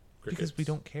 Because we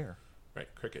don't care. Right,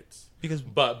 crickets.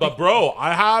 But bro,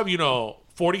 I have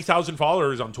 40,000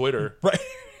 followers on Twitter. Right.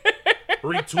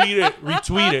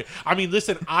 Retweet it. I mean,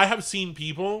 listen, I have seen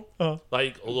people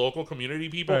like local community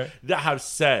people that have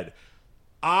said,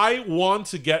 I want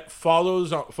to get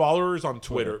followers on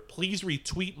Twitter. Please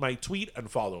retweet my tweet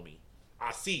and follow me.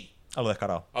 Así. A lo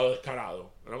descarado.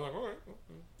 And I'm like, all right.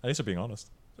 At least they're being honest.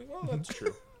 Like, well, that's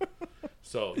true.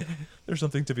 So, There's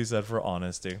something to be said for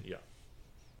honesty. yeah.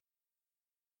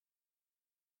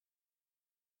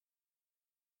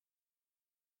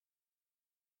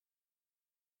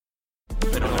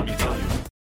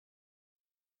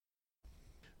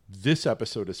 This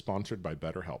episode is sponsored by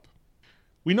BetterHelp.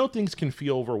 We know things can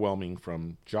feel overwhelming,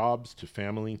 from jobs to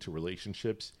family to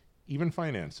relationships, even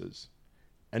finances.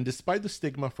 And despite the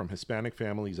stigma from Hispanic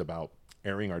families about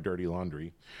airing our dirty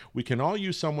laundry, we can all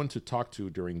use someone to talk to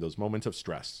during those moments of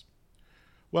stress.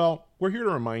 Well, we're here to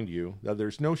remind you that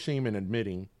there's no shame in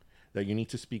admitting that you need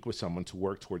to speak with someone to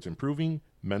work towards improving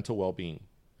mental well-being.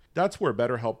 That's where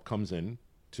BetterHelp comes in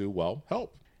to,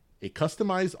 help. A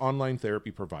customized online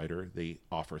therapy provider, they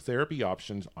offer therapy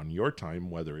options on your time,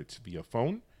 whether it's via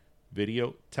phone,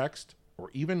 video, text, or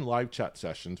even live chat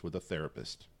sessions with a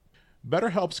therapist.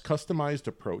 BetterHelp's customized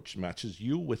approach matches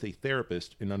you with a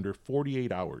therapist in under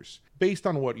 48 hours, based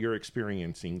on what you're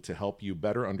experiencing to help you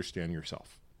better understand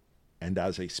yourself. And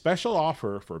as a special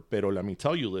offer for Pero Let Me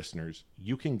Tell You listeners,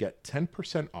 you can get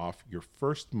 10% off your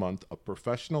first month of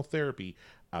professional therapy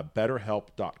at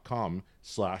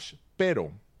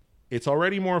betterhelp.com/pero. It's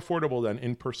already more affordable than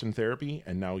in-person therapy,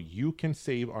 and now you can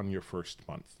save on your first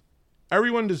month.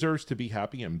 Everyone deserves to be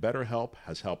happy, and BetterHelp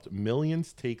has helped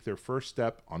millions take their first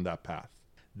step on that path.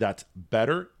 That's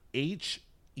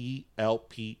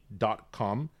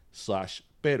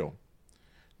betterhelp.com/pero.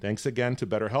 Thanks again to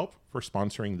BetterHelp for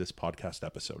sponsoring this podcast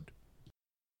episode.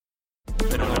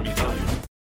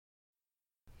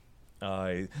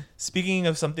 Speaking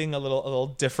of something a little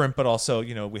different, but also, I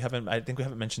think we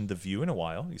haven't mentioned The View in a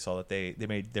while. You saw that they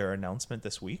made their announcement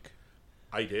this week.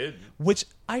 I did. Which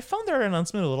I found their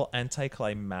announcement a little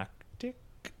anticlimactic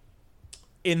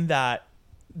in that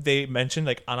they mentioned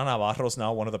like Ana Navarro's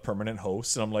now one of the permanent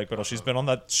hosts, and I'm like, but she's been on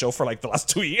that show for like the last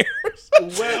 2 years.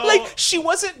 Well, like she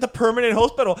wasn't the permanent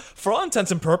host, but for all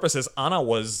intents and purposes, Ana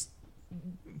was.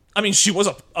 I mean, she was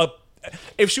a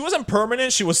if she wasn't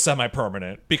permanent, she was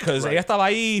semi-permanent because ella estaba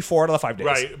ahí 4 out of the 5 days.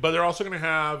 Right, but they're also going to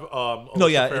have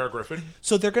Farrah Griffin.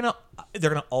 So they're gonna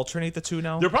alternate the two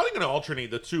now. They're probably going to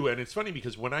alternate the two, and it's funny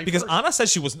because Ana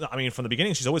says she was. I mean, from the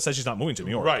beginning, she's always said she's not moving to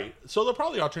New York. Right, so they'll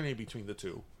probably alternate between the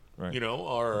two. Right.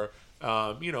 Or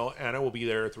Anna will be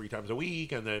there 3 times a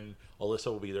week, and then Alyssa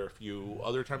will be there a few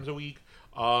other times a week.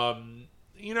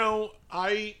 We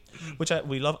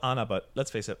love Anna, but let's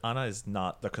face it, Anna is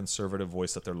not the conservative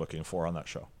voice that they're looking for on that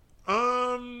show.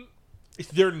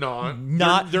 They're not.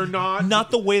 They're not.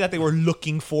 Not the way that they were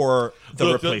looking for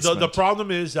the replacement. The problem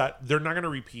is that they're not going to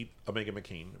repeat a Meghan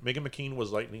McCain. Meghan McCain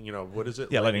was lightning. What is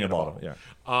it? Yeah, lightning in a bottle. Yeah.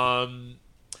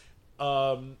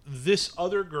 This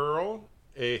other girl,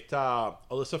 Alyssa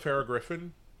Farrah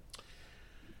Griffin.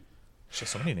 She has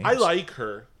so many names. I like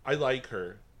her.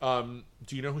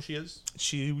 Do you know who she is?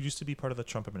 She used to be part of the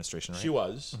Trump administration, right? She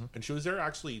was, and she was there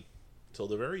actually till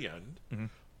the very end.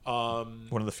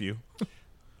 One of the few.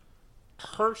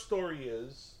 Her story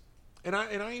is, and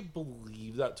I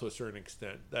believe that to a certain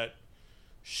extent, that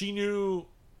she knew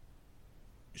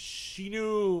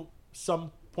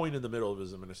some point in the middle of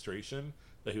his administration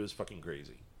that he was fucking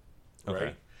crazy. Okay.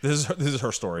 Right? This is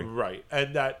her story. Right.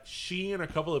 And that she and a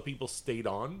couple of people stayed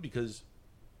on because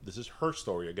this is her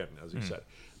story again, as you said,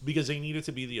 because they needed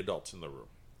to be the adults in the room.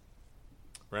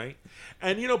 Right.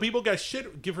 And, people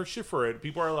give her shit for it.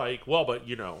 People are like, well, but,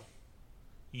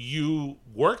 you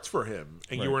worked for him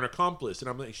and you were an accomplice.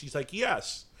 And she's like,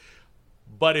 yes.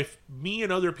 But if me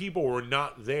and other people were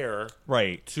not there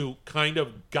to kind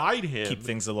of guide him, keep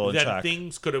things a little in then check,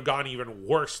 things could have gone even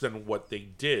worse than what they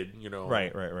did,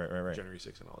 Right. January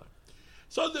 6th and all that.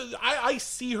 So I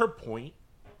see her point.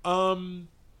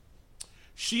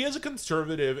 She is a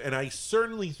conservative, and I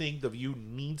certainly think The View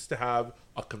needs to have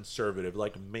a conservative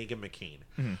like Meghan McCain.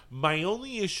 My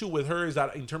only issue with her is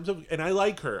that in terms of, and I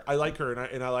like her,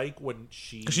 and I like when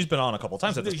she's been on a couple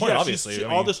times at this point, obviously.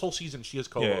 All this whole season she has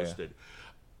co-hosted. Yeah.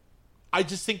 I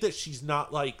just think that she's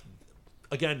not like,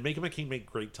 again, Meghan McCain made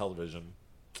great television.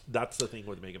 That's the thing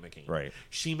with Meghan McCain. Right.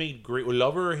 She made great,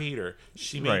 love her or hate her,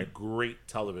 she made great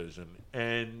television.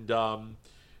 And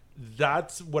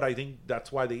that's what I think,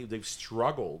 that's why they've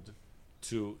struggled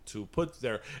to put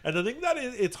there. And the thing that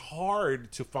it's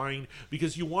hard to find,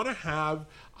 because you want to have,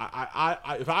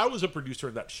 if I was a producer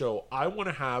in that show, I want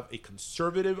to have a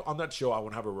conservative on that show. I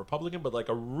want to have a Republican, but like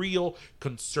a real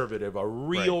conservative, a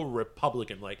real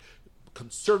Republican, like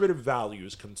conservative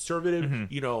values, conservative,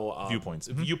 viewpoints,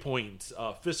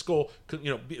 fiscal,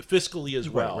 fiscally as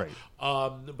well. Right.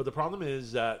 But the problem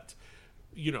is that,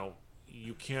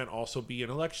 you can't also be an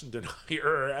election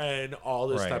denier and all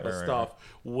this type of stuff,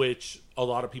 which a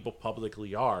lot of people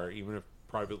publicly are, even if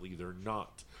privately they're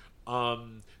not.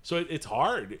 So it's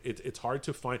hard. It's hard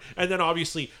to find, and then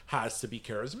obviously has to be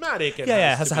charismatic. And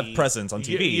has to have presence on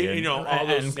TV, all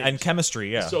those and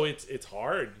chemistry. Yeah. So it's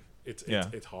hard. It's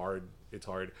hard. It's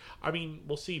hard. I mean,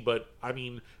 we'll see, but I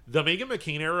mean, the Meghan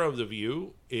McCain era of The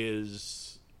View is.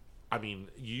 I mean,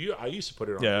 I used to put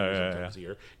it on sometimes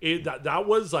here. That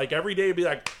was like every day, it'd be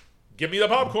like, give me the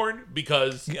popcorn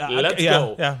because let's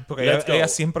go. Yeah, let's go.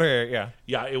 Siempre,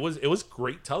 yeah. It was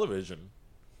great television.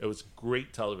 It was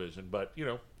great television, but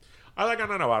I like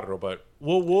Ana Navarro, but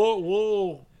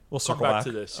we'll circle back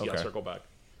to this. Okay. Yeah, circle back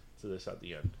to this at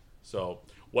the end. So,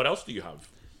 what else do you have?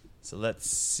 So let's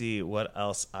see what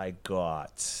else I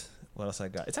got.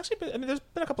 It's actually been, there's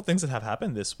been a couple things that have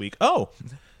happened this week. Oh.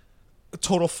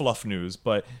 total fluff news,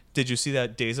 but did you see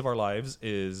that Days of Our Lives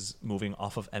is moving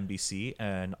off of NBC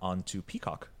and onto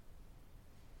Peacock?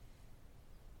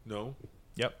 No.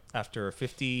 Yep. After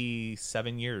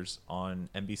 57 years on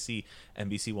NBC,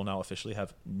 NBC will now officially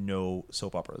have no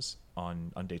soap operas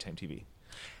on daytime TV.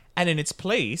 And in its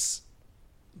place,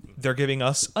 they're giving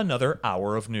us another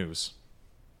hour of news.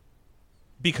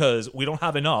 Because we don't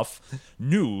have enough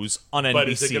news on NBC. But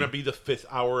is it going to be the 5th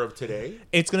hour of today?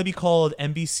 It's going to be called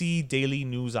NBC Daily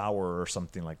News Hour or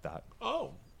something like that.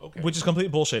 Oh, okay. Which is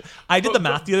complete bullshit. I did the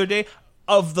math the other day.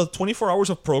 Of the 24 hours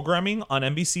of programming on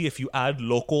NBC, if you add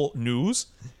local news,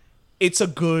 it's a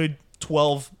good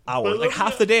 12 hours. Like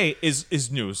half the day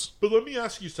is news. But let me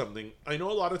ask you something. I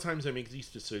know a lot of times I make these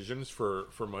decisions for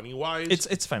money wise.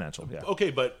 It's financial, yeah.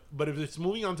 Okay, but if it's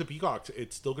moving on to Peacock,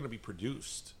 it's still going to be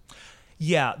produced.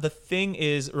 Yeah, the thing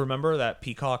is, remember that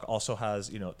Peacock also has,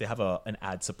 they have an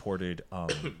ad-supported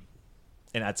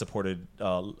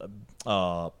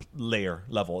layer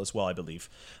level as well, I believe.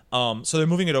 So they're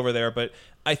moving it over there, but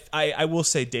I will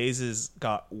say Days has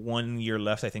got 1 year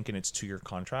left, I think, in its 2-year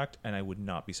contract, and I would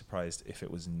not be surprised if it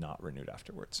was not renewed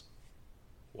afterwards.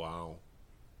 Wow.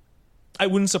 I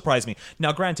wouldn't surprise me.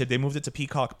 Now, granted, they moved it to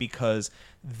Peacock because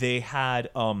they had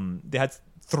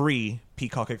 3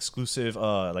 Peacock exclusive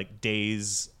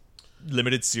Days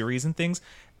limited series and things.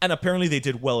 And apparently they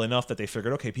did well enough that they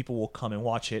figured, okay, people will come and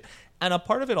watch it. And a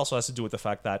part of it also has to do with the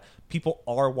fact that people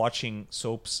are watching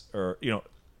soaps or,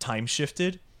 time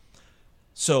shifted.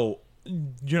 So,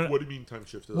 what do you mean time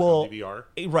shifted? Well, like on DVR?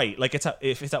 Right. Like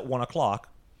if it's at 1 o'clock,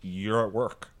 you're at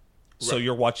work. So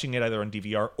you're watching it either on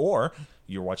DVR or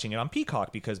you're watching it on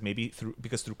Peacock because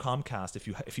through Comcast,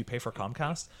 if you pay for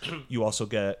Comcast, you also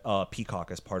get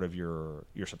Peacock as part of your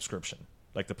subscription,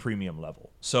 like the premium level.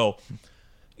 So,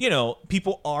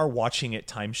 people are watching it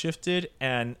time shifted,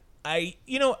 and I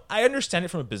understand it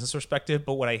from a business perspective,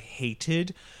 but what I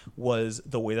hated was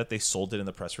the way that they sold it in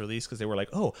the press release, because they were like,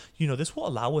 oh, this will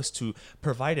allow us to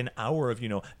provide an hour of,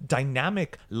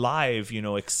 dynamic, live,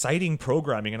 exciting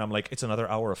programming. And I'm like, it's another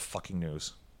hour of fucking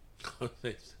news.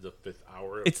 It's the 5th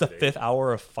hour of It's today. the 5th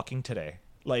hour of fucking today.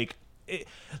 But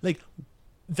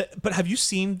have you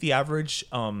seen the average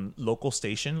local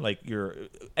station? Like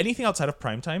anything outside of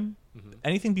primetime,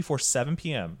 anything before 7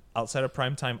 p.m. outside of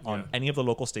primetime on any of the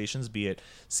local stations, be it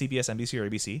CBS, NBC, or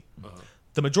ABC,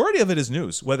 the majority of it is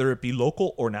news, whether it be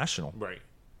local or national. Right.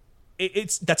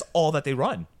 That's all that they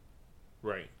run.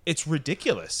 Right. It's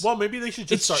ridiculous. Well, maybe they should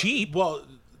just It's cheap. Well,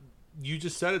 you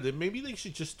just said it. Maybe they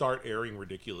should just start airing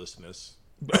ridiculousness.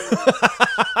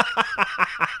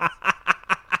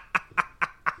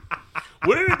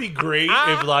 Wouldn't it be great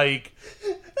if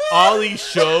all these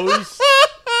shows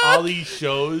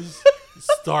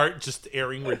start just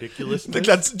airing ridiculousness? Like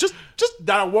that's just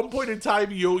that at one point in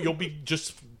time you'll be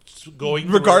just going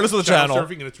regardless of the channel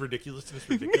surfing, and it's ridiculousness.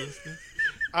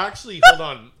 Actually, hold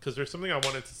on, because there's something I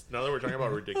wanted to. Now that we're talking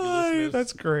about ridiculousness,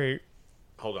 that's great.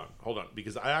 Hold on,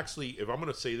 because I actually, if I'm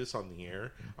going to say this on the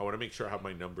air, I want to make sure I have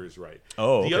my numbers right.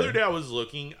 Oh, the other day I was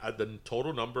looking at the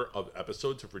total number of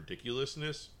episodes of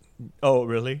Ridiculousness. Oh,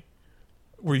 really?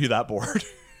 Were you that bored?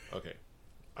 Okay,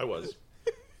 I was.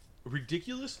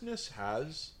 Ridiculousness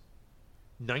has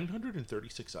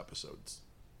 936 episodes.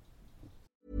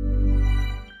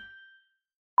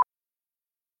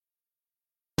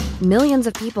 Millions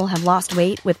of people have lost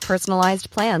weight with personalized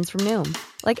plans from Noom.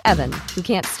 Like Evan, who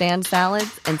can't stand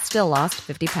salads and still lost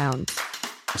 50 pounds.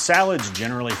 Salads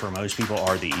generally for most people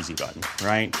are the easy button,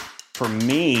 right? For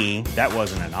me, that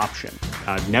wasn't an option.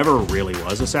 I never really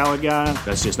was a salad guy.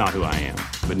 That's just not who I am.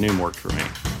 But Noom worked for me.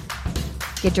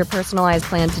 Get your personalized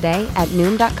plan today at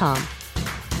Noom.com.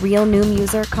 Real Noom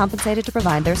user compensated to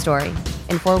provide their story.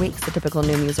 In 4 weeks, the typical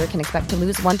Noom user can expect to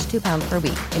lose 1 to 2 pounds per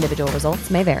week. Individual results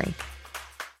may vary.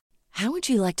 How would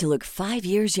you like to look 5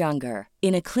 years younger?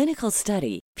 In a clinical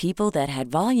study, people that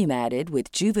had volume added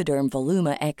with Juvederm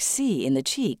Voluma XC in the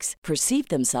cheeks perceived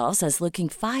themselves as looking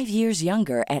 5 years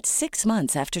younger at 6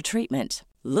 months after treatment.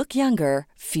 Look younger,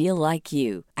 feel like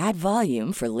you. Add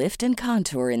volume for lift and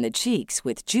contour in the cheeks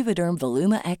with Juvederm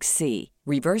Voluma XC.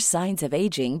 Reverse signs of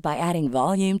aging by adding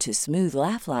volume to smooth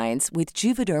laugh lines with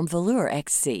Juvederm Volure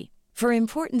XC. For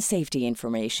important safety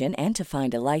information and to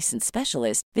find a licensed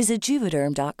specialist, visit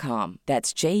Juvederm.com.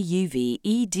 That's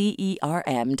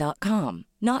JUVEDERM.com.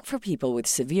 Not for people with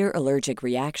severe allergic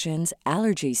reactions,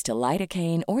 allergies to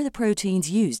lidocaine, or the proteins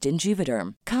used in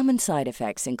Juvederm. Common side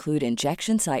effects include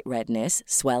injection site redness,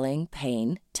 swelling,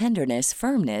 pain, tenderness,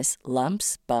 firmness,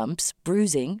 lumps, bumps,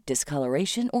 bruising,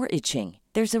 discoloration, or itching.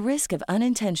 There's a risk of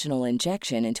unintentional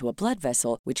injection into a blood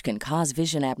vessel, which can cause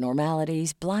vision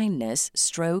abnormalities, blindness,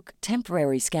 stroke,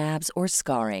 temporary scabs, or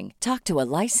scarring. Talk to a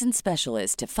licensed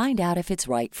specialist to find out if it's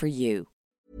right for you.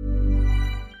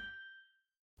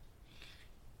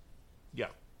 Yeah.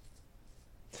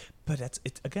 But it's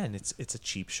a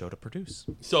cheap show to produce.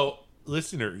 So,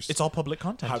 listeners, It's all public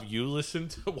content. have you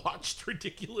listened to Watched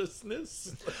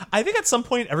Ridiculousness? I think at some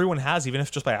point everyone has, even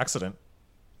if just by accident.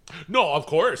 No, of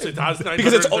course it has.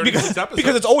 Because it's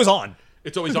because it's always on.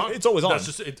 It's always on. It's always on. That's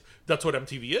just it. That's what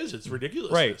MTV is. It's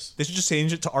ridiculous. Right. They should just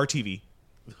change it to RTV.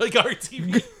 Like our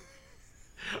TV.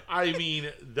 I mean,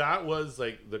 that was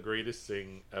like the greatest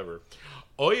thing ever.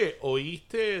 Oye,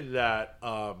 oíste that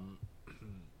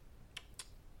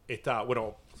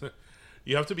bueno,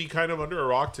 you have to be kind of under a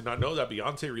rock to not know that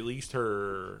Beyonce released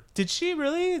her Did she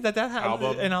really? That have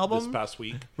an album this past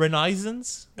week.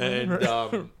 Renaissance?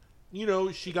 And you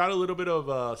know, she got a little bit of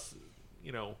a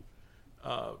little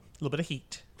bit of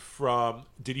heat. from.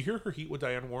 Did you hear her heat with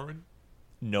Diane Warren?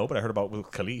 No, but I heard about with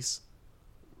Khalees.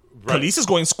 Right. Khalees is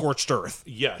going scorched earth.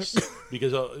 Yes,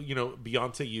 because you know,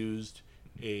 Beyonce used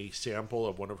a sample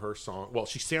of one of her songs. Well,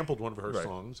 she sampled one of her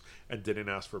songs and didn't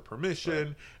ask for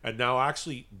permission. And now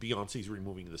actually Beyonce's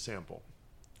removing the sample.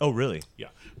 Oh, really? Yeah.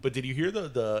 But did you hear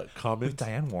the comment? With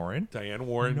Diane Warren? Diane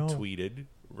Warren tweeted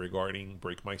regarding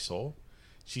Break My Soul.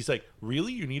 She's like,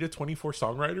 really? You needed 24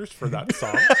 songwriters for that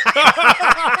song?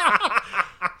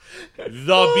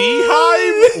 The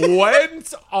Beehive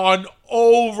went on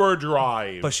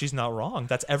overdrive. But she's not wrong.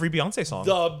 That's every Beyonce song.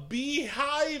 The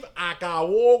Beehive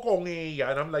acabó con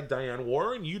ella. And I'm like, Diane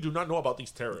Warren, you do not know about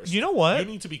these terrorists. You know what? You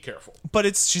need to be careful. But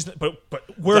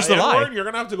where's Diane the lie? Warren, you're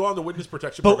going to have to go on the witness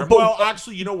protection program. Well,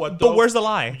 actually, you know what? But where's the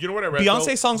lie? You know what I read? Beyonce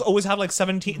though? songs always have like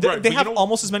 17. Right, They but have you know-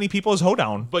 almost as many people as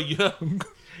Hoedown. But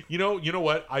you know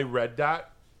what? I read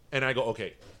that and I go,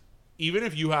 okay, even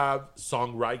if you have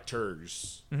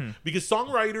songwriters, because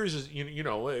songwriters is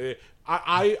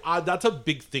I that's a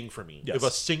big thing for me. Yes. If a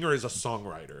singer is a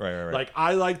songwriter, Right. Like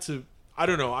I like to, I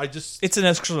don't know, I just It's an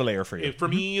extra layer for you. for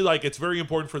me, like it's very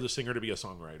important for the singer to be a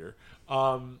songwriter.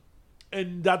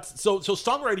 And that's so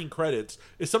songwriting credits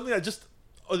is something that just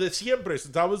the siempre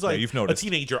since I was like you've a noticed.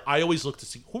 teenager, I always look to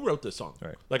see who wrote this song.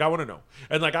 Right. Like I want to know,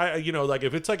 and like I, like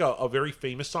if it's like a very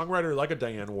famous songwriter, like a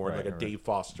Diane Warren, Right, like a right. Dave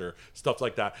Foster, stuff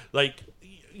like that. Like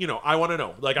I want to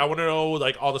know. Like I want to know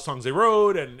like all the songs they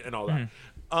wrote and all that.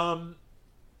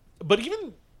 But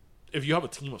even if you have a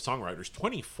team of songwriters,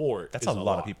 24 That's is a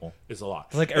lot of people. Is a lot.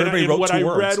 It's like everybody and wrote what two I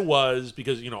words. read was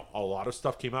because a lot of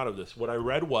stuff came out of this. What I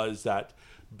read was that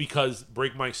because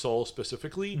Break My Soul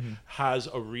specifically has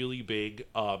a really big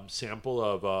sample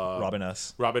of Robin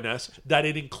S. that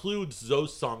it includes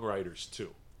those songwriters too.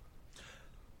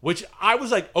 Which I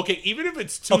was like, okay, even if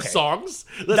it's two Okay. songs,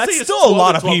 That's say it's still a 12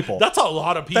 lot to of 12, people. That's a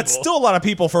lot of people. That's still a lot of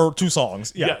people for two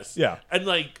songs. Yeah. Yes. Yeah. And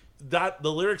like that,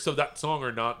 the lyrics of that song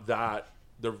are not that.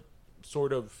 They're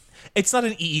sort of. It's not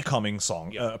an E.E. Cummings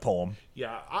song, poem.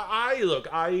 Yeah. I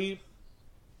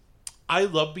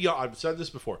love Beyonce. I've said this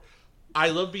before. I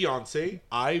love Beyonce.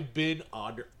 I've been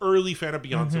an early fan of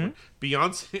Beyonce. When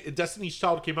Beyonce, Destiny's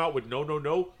Child came out with No No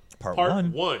No Part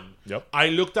one. one. Yep. I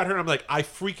looked at her and I'm like, I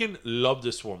freaking love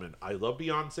this woman. I love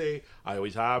Beyonce. I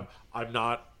always have. I'm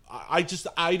not. I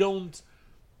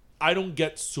don't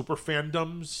get super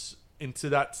fandoms into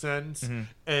that sense,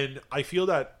 and I feel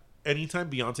that anytime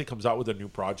Beyonce comes out with a new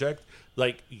project,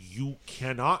 like you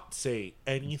cannot say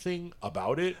anything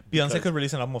about it. Beyonce because- could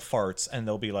release an album of farts and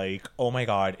they'll be like, oh my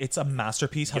God, it's a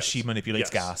masterpiece how she manipulates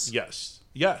gas. Yes.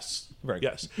 Right.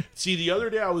 Yes. See, the other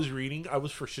day I was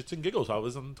for shits and giggles. I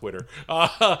was on Twitter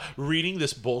reading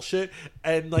this bullshit,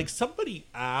 and like somebody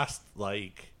asked,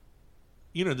 like,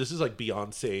 this is like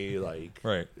Beyonce, like,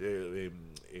 Right.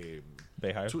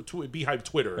 Beehive, Beehive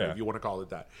Twitter, Yeah. if you want to call it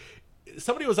that.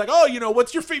 Somebody was like, "Oh,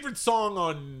 what's your favorite song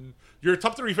on your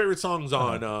top 3 favorite songs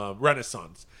on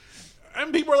Renaissance?"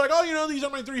 And people are like, "Oh, these are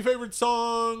my 3 favorite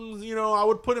songs. I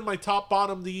would put in my top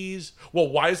bottom these." Well,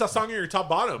 why is that song in your top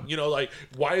bottom? Like,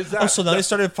 why is that? Oh, so then they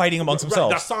started fighting amongst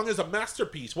themselves. That song is a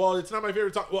masterpiece. Well, it's not my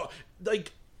favorite song. Well,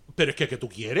 like, pero que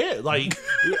tú quieres? Like,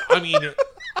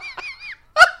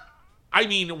 I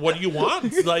mean, what do you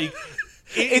want? Like.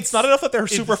 It's not enough that they're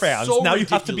super fans. So now you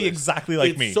have to be ridiculous. exactly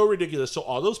like me. It's so ridiculous. So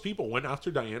all those people went after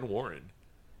Diane Warren,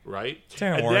 right?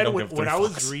 Diane and Warren then don't when, give when three I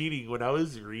was fucks. when I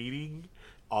was reading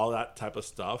all that type of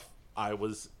stuff, I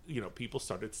was people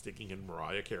started sticking in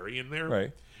Mariah Carey in there,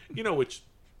 Right. Which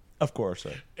Of course.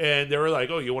 And they were like,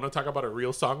 oh, you want to talk about a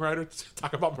real songwriter?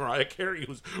 Talk about Mariah Carey,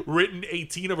 who's written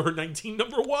 18 of her 19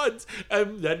 number ones.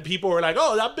 And then people were like,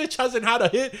 oh, that bitch hasn't had a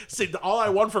hit since All I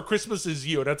Want for Christmas Is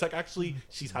You. And it's like, actually,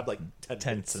 she's had like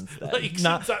 10 hits. Since then. Like,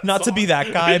 not to be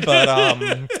that guy,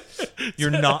 but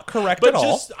you're not correct at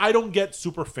all. But I don't get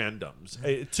super fandoms.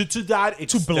 To that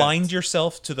extent. To blind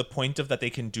yourself to the point of that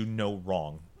they can do no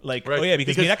wrong. Like, right. Oh yeah,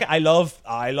 because I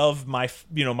love my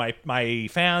my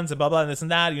fans and blah blah and this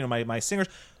and that, my singers,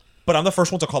 but I'm the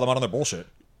first one to call them out on their bullshit.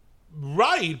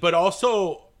 Right, but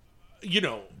also,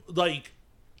 like,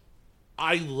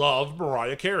 I love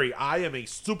Mariah Carey. I am a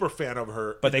super fan of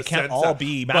her. But they can't all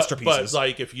be masterpieces. But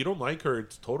like, if you don't like her,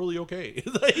 it's totally okay.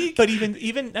 Like, but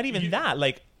even not even that,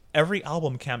 like, every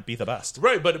album can't be the best.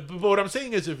 Right, but what I'm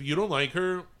saying is, if you don't like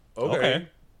her, okay.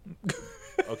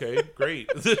 Okay, great.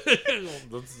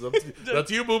 that's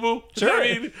you, boo boo. Sure.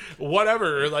 I mean,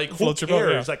 whatever. Like, who Float cares? your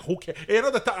boat, yeah. Like, who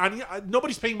cares?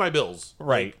 Nobody's paying my bills.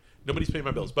 Right. Like, nobody's paying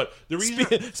my bills. But the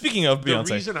reason, speaking of Beyonce,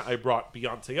 the reason I brought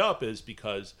Beyonce up is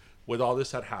because with all this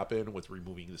that happened with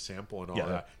removing the sample and all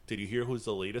that, did you hear who's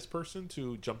the latest person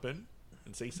to jump in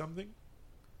and say something?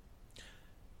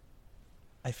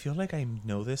 I feel like I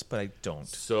know this, but I don't.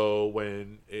 So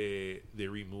when they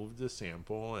removed the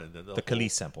sample and then the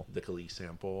Khalees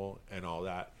sample and all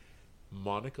that,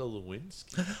 Monica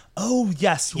Lewinsky. Oh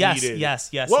yes. Well,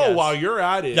 yes. while you're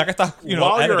at it,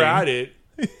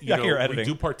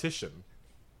 redo Partition.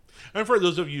 And for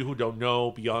those of you who don't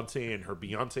know, Beyonce and her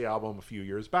Beyonce album a few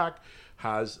years back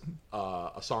has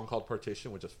a song called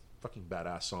Partition, which is a fucking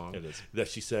badass song. It is. That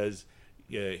she says,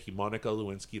 yeah, he Monica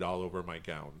Lewinsky'd all over my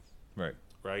gown. Right.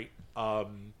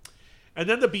 And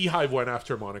then the Beehive went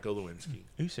after Monica Lewinsky.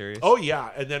 Are you serious? Oh yeah.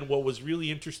 And then what was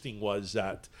really interesting was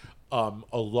that a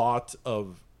lot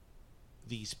of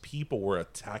these people were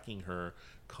attacking her,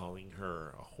 calling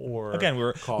her a whore. Again,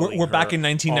 we're back in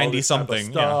 1990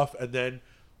 something stuff, and then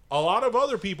a lot of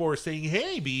other people were saying,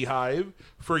 hey, Beehive,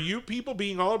 for you people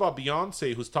being all about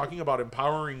Beyonce, who's talking about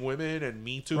empowering women and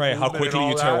Me Too, right? How quickly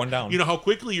you tear one down. How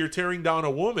quickly you're tearing down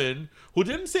a woman who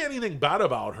didn't say anything bad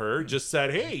about her, just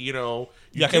said, hey,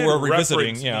 we're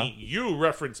revisiting. You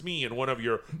reference me in one of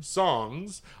your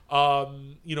songs.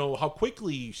 How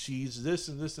quickly she's this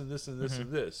and this and this and this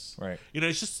and this. Right.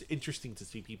 It's just interesting to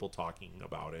see people talking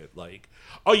about it. Like,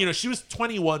 oh, she was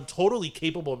 21, totally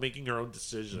capable of making her own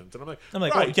decisions. And I'm like,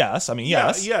 right. Oh, yes. I mean,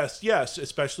 yes. Yes.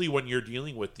 Especially when you're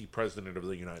dealing with the president of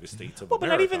the United States of Well,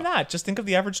 America. but not even that. Just think of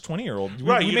the average 20-year-old.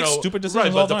 Right. We make stupid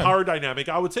decisions right, all but the time. The power dynamic,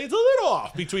 I would say, it's a little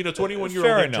off between a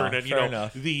 21-year-old intern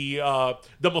and,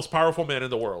 the most powerful man in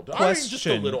the world. Just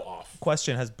a little off.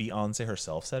 Question, has Beyonce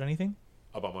herself said anything?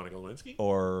 About Monica Lewinsky?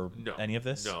 Or any of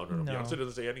this? No. Beyonce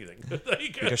doesn't say anything.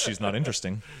 Because she's not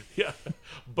interesting. Yeah.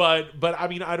 But I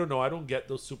mean, I don't know. I don't get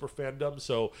those super fandoms.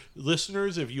 So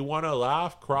listeners, if you want to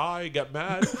laugh, cry, get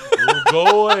mad,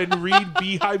 go and read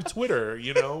Beehive Twitter,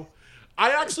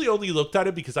 I actually only looked at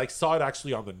it because I saw it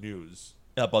actually on the news.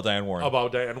 About Diane Warren.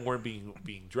 About Diane Warren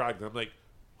being dragged. And I'm like,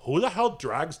 who the hell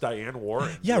drags Diane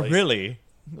Warren? Yeah, really?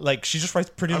 Like, she just writes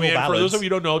pretty little ballads. For those of you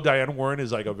who don't know, Diane Warren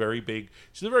is like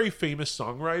she's a very famous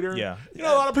songwriter. Yeah. A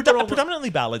lot of people predominantly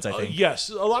ballads, I think. Yes.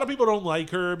 A lot of people don't like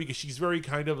her because she's very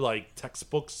kind of like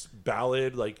textbooks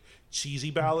ballad, like cheesy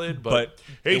ballad. But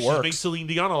hey, she makes Celine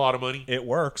Dion a lot of money. It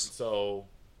works. So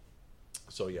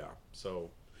yeah. So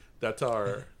that's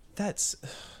our...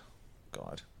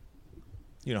 God.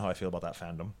 You know how I feel about that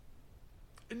fandom.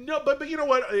 No, but you know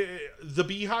what? The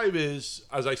Beehive is,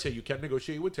 as I say, you can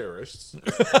negotiate with terrorists,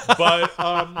 but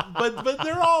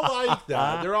they're all like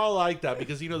that. They're all like that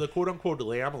because the quote unquote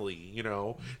Lamely.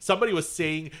 Somebody was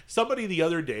saying the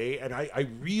other day, and I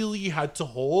really had to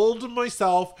hold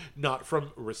myself not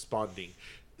from responding.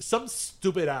 Some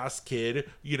stupid ass kid,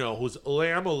 who's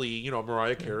Lamely,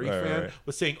 Mariah Carey fan,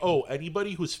 was saying, "Oh,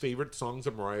 anybody whose favorite songs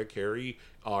of Mariah Carey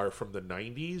are from the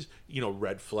 '90s,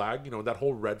 Red Flag, that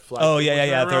whole Red Flag." Oh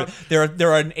yeah.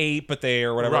 They're an 8, but they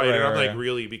or whatever. Right, and I'm like,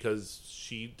 really, because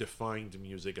she defined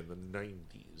music in the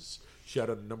 '90s. She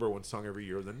had a #1 song every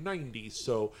year in the '90s,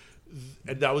 so.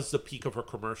 And that was the peak of her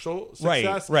commercial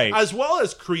success, right? As well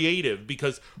as creative,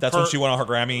 because that's when she won all her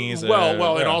Grammys.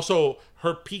 And also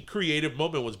her peak creative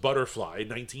moment was Butterfly in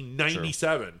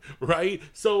 1997, right?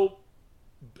 So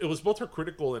it was both her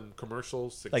critical and commercial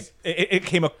success. Like it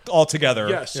came all together.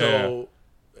 Yeah. So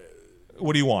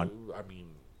what do you want? I mean,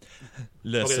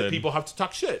 listen, people have to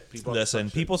talk shit.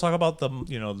 People talk about the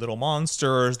Little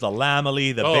Monsters, the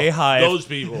Lamely, the Beehive, those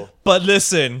people. But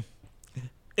listen.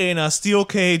 In a steel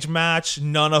cage match,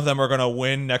 none of them are gonna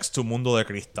win next to Mundo de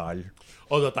Cristal.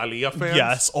 Oh, the Thalia fans?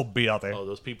 Yes, obviate. Oh,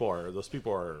 those people are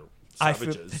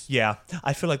savages.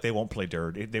 I feel like they won't play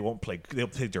dirty. They'll play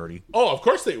dirty. Oh, of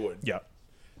course they would. Yeah.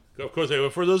 Of course they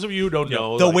would. For those of you who don't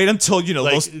know, they'll wait until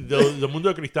like those. the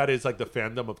Mundo de Cristal is like the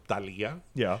fandom of Thalia.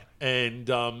 Yeah. And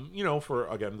for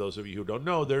again those of you who don't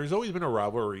know, there's always been a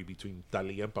rivalry between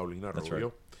Thalia and Paulina Rubio.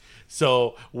 Right.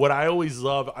 So what I always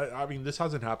love, I mean, this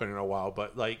hasn't happened in a while,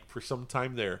 but like for some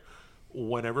time there,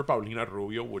 whenever Paulina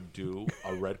Rubio would do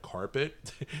a red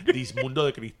carpet, these Mundo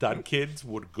de Cristal kids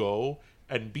would go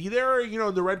and be there,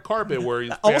 in the red carpet where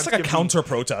almost like a counter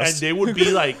protest, and they would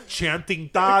be like chanting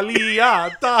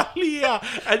Thalia, Thalia,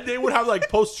 and they would have like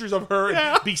posters of her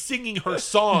and be singing her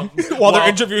songs while they're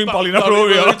interviewing Paulina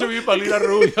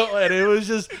Rubio. And it was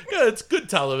just, it's good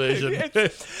television.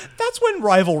 That's when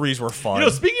rivalries were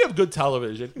fun. Speaking of good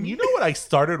television, you know what I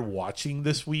started watching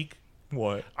this week?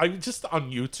 What? I'm just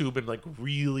on YouTube in like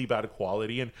really bad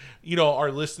quality, and our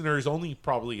listeners, only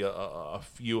probably a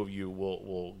few of you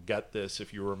will get this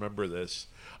if you remember this.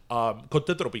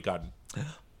 Cote Tropical.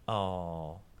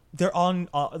 Oh, they're on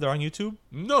YouTube.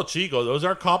 No, Chico, those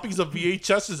are copies of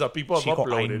VHSs that people have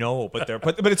uploaded. I know, but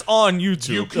but it's on YouTube.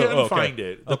 You can find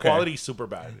it. The quality's super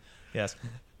bad. Yes,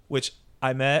 which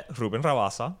I met Ruben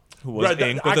Rabasa, who was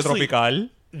in Cote Tropical.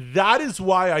 That is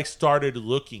why I started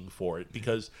looking for it,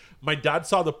 because my dad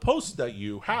saw the post that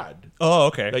you had. Oh,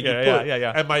 okay. That you put.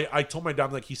 And I told my dad,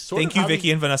 I'm like, he's sort Thank of you, having,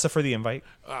 Vicky and Vanessa, for the invite.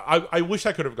 I wish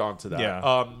I could have gone to that. Yeah.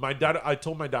 I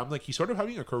told my dad, I'm like, he's sort of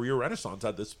having a career renaissance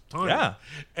at this time. Yeah.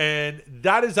 And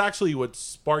that is actually what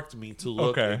sparked me to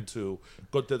look into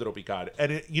Cote Tropical.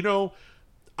 And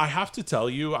I have to tell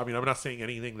you, I mean, I'm not saying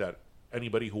anything that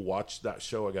anybody who watched that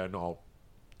show, again, all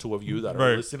two of you that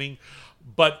are listening,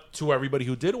 but to everybody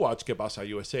who did watch Que Pasa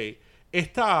USA,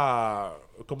 esta,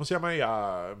 ¿cómo se llama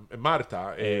ella?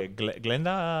 Marta.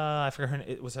 Glenda, I forgot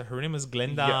her name was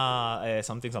Glenda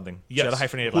something. Yes. She had a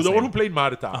hyphenated the last one name. who played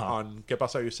Marta on Que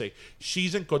Pasa USA.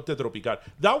 She's in Cote Tropical.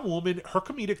 That woman, her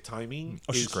comedic timing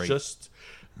is great.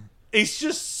 It's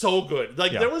just so good.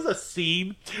 Like, there was a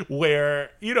scene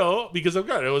where, because it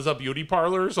was a beauty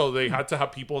parlor, so they had to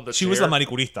have people in the chair. She was la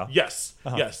manicurista. Yes,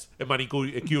 yes, a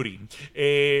manicure.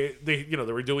 They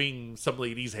were doing some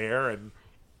lady's hair, and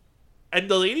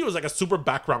the lady was like a super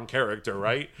background character,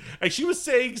 right? And she was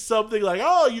saying something like,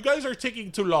 "Oh, you guys are taking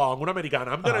too long. Una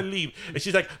americana, I'm gonna leave." And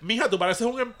she's like, "Mija, tú pareces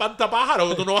un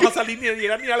espantapájaro. Tú no vas a salir ni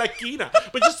a la esquina."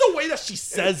 But just the way that she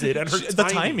says it and her the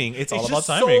timing, it's all about just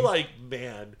timing. So like,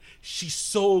 man, she's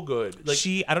so good. Like,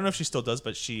 I don't know if she still does,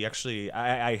 but she actually,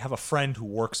 I have a friend who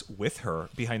works with her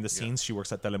behind the scenes. She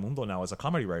works at Telemundo now as a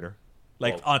comedy writer.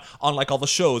 Like on like all the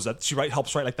shows that she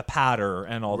helps write, like The Patter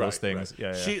and all those things. Right.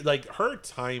 Yeah. She, like, her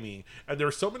timing, and there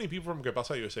were so many people from Que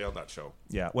Pasa USA on that show.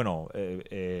 Yeah, bueno,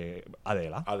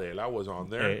 Adela was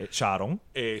on there. Sharon,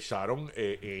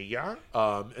 ella,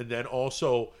 and then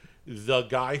also the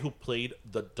guy who played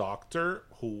the doctor,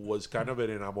 who was kind of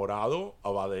an enamorado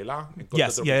of Adela.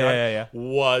 Yes, yeah.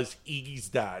 Was Iggy's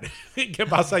dad. Que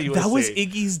Pasa USA. That was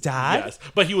Iggy's dad? Yes,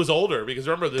 but he was older, because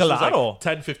remember, this was like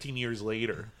 10, 15 years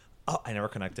later. Oh, I never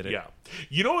connected it. Yeah.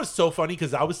 You know what's so funny?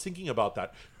 Because I was thinking about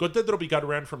that. Cote Tropical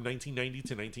ran from 1990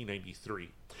 to 1993.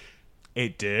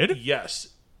 It did? Yes.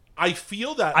 I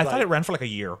feel that... I thought it ran for like a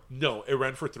year. No, it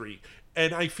ran for 3.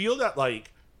 And I feel that,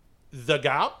 like, the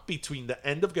gap between the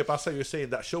end of Que Pasa USA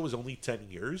and that show was only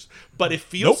 10 years. But it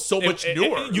feels so much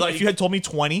newer. If you had told me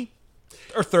 20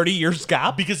 or 30 years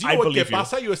gap, because you know what? Que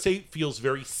Pasa USA feels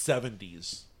very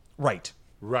 70s. Right.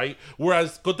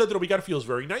 Whereas Cote Tropical feels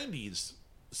very 90s.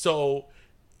 So,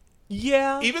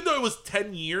 yeah, even though it was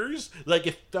 10 years, like,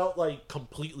 it felt like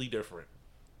completely different.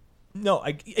 No,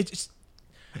 it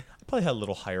probably had a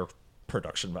little higher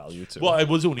production value too. Well, it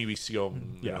was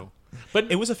Univision, you know,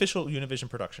 but it was official Univision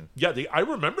production. Yeah, I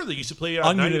remember they used to play it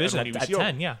on night Univision at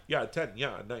 10. Yeah, at 10.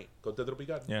 Yeah, at night. Cote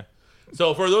Tropical. Yeah.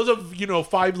 So for those of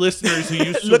 5 listeners who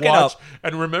used to watch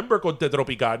and remember Cote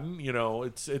Tropical,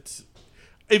 it's.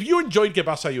 If you enjoyed Que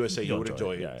Pasa USA, you would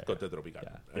enjoy Cote Tropical.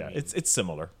 Yeah, it's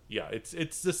similar. Yeah,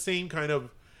 it's the same kind of...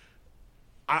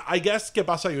 I guess Que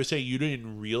Pasa USA, you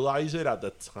didn't realize it at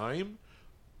the time,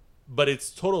 but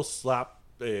it's total slap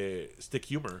stick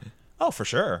humor. Oh, for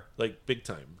sure. Like, big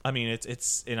time. I mean,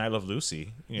 it's in I Love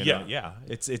Lucy. It's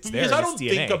there. Because I don't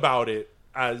think about it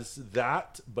as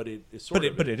that, but it sort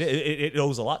of is. It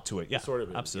owes a lot to it. Yeah, it sort of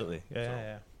is. Absolutely.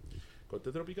 Yeah. Cote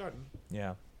Tropical.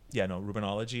 Yeah. Yeah, no,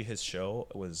 Rubenology, his show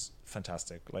was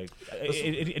fantastic. Like,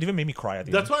 it even made me cry at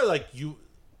the end. That's why, like,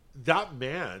 that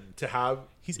man to have...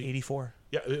 He's 84.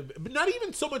 Yeah, but not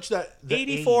even so much that...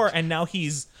 84, age. And now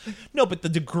he's... No, but the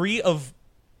degree of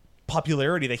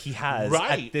popularity that he has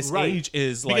at this age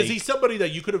is like... Because he's somebody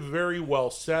that you could have very well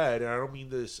said, and I don't mean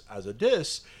this as a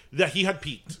diss, that he had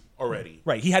peaked already.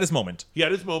 Right. He had his moment. He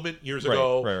had his moment years Right,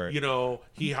 ago. right. You know,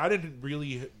 he hadn't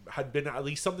really had been at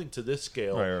least something to this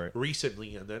scale Right.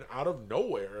 recently, and then out of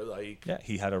nowhere, like Yeah,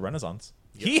 he had a renaissance.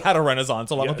 He had a renaissance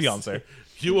along with Beyonce.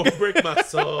 You won't break my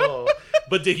soul.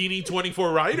 But did he need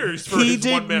 24 writers for He his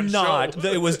did one-man not.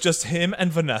 show? It was just him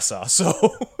and Vanessa.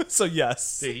 So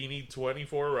yes. Did he need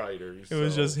 24 writers? It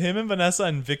was just him and Vanessa,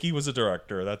 and Vicky was a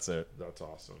director. That's it. That's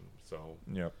awesome. So,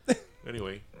 Yep.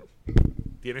 anyway.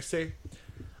 ¿Tienes sed?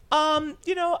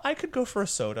 You know, I could go for a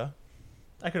soda.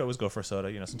 I could always go for a soda.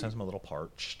 You know, sometimes I'm a little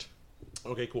parched.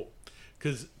 Okay, cool.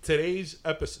 Because today's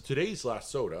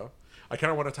last soda, I kind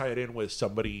of want to tie it in with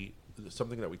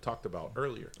something that we talked about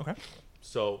earlier. Okay.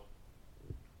 So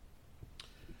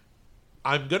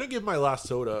I'm gonna give my last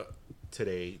soda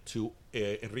today to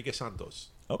Enrique Santos,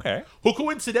 Okay. who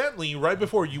coincidentally, right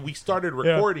before we started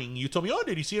recording, you told me, "Oh,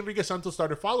 did you see Enrique Santos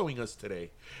started following us today?"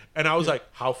 And I was like,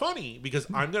 "How funny!" Because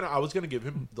I was gonna give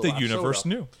him the last universe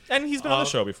soda. knew, and he's been on the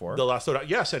show before. The last soda,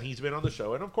 yes, and he's been on the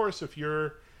show. And of course,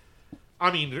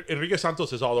 Enrique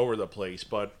Santos is all over the place,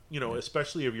 but you know,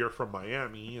 especially if you're from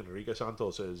Miami, Enrique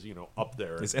Santos is up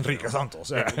there. It's Enrique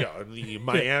Santos. Yeah, the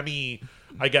Miami,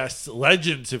 I guess,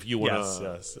 legends, if you want to.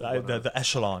 Yes. The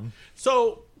echelon.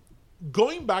 So,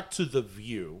 going back to The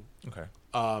View, Okay.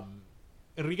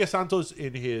 Enrique Santos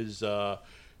in his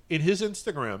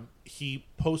Instagram, he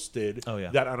posted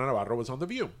that Ana Navarro was on The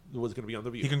View. Was going to be on The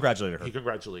View. He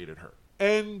congratulated her.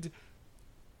 And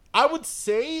I would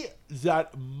say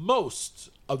that most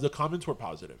of the comments were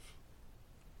positive.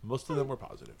 Most of them were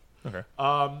positive. Okay.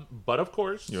 But of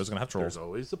course, you're always gonna have trolls. There's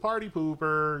always the party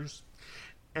poopers,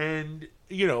 and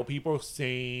people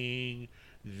saying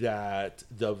that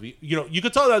you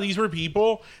could tell that these were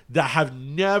people that have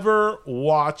never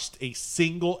watched a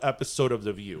single episode of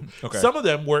The View. Okay. Some of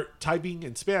them were typing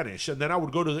in Spanish, and then I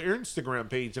would go to their Instagram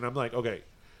page, and I'm like, okay,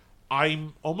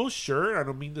 I'm almost sure, I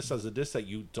don't mean this as a diss, that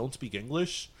you don't speak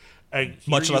English, and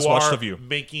much less watch The View,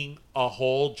 making a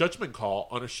whole judgment call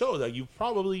on a show that you've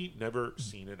probably never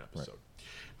seen an episode.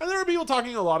 Right. And there are people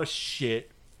talking a lot of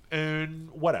shit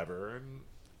and whatever, and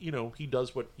he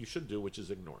does what you should do, which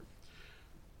is ignore.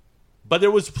 But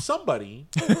there was somebody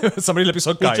le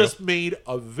pisó who just made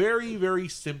a very, very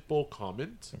simple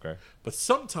comment. Okay. But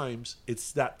sometimes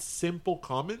it's that simple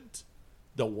comment,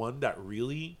 the one that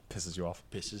really pisses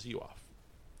you off.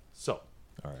 So,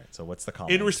 all right. So what's the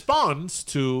comment? In response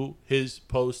to his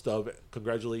post of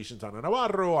congratulations on Ana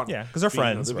Navarro, on because they're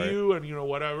friends, on The right? View, and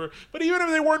whatever. But even if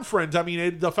they weren't friends, I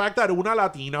mean, the fact that una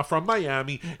Latina from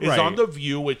Miami is on The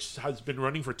View, which has been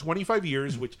running for 25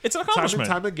 years, which it's an accomplishment.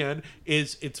 Time and time again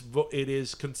it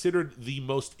is considered the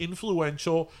most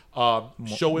influential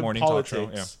show in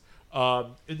politics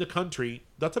in the country.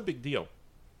 That's a big deal.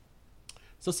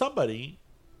 So somebody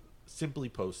simply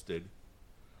posted,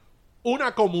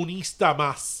 "Una comunista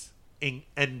más en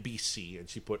NBC," and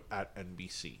she put at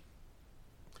NBC.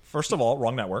 First of all,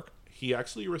 wrong network. He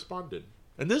actually responded,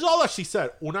 and this is all that she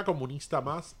said: "Una comunista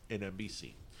más en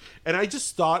NBC." And I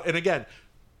just thought, and again,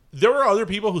 there were other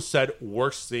people who said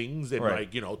worse things in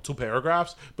 2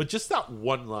 paragraphs, but just that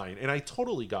one line, and I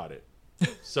totally got it.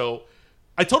 So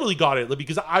I totally got it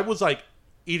because I was like,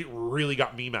 it really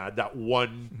got me mad, that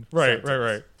one sentence.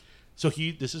 Right. So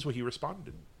this is what he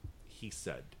responded. He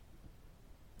said,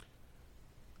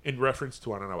 in reference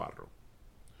to Ana Navarro,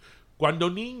 "Cuando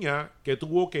niña que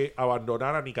tuvo que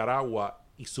abandonar a Nicaragua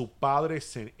y su padre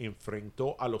se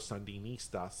enfrentó a los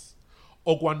sandinistas,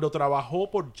 o cuando trabajó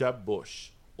por Jeb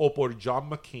Bush o por John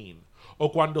McCain,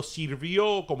 o cuando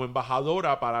sirvió como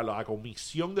embajadora para la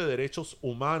Comisión de Derechos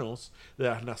Humanos de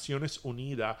las Naciones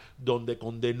Unidas, donde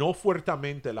condenó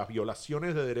fuertemente las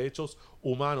violaciones de derechos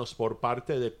humanos por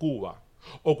parte de Cuba,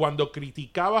 o cuando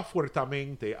criticaba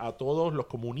fuertemente a todos los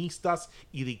comunistas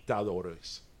y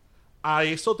dictadores. ¿A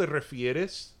eso te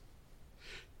refieres?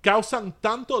 Causan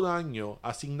tanto daño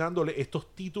asignándole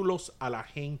estos títulos a la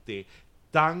gente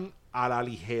tan a la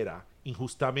ligera,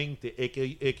 injustamente,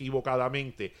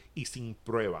 equivocadamente y sin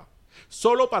prueba,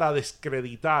 solo para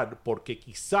descreditar porque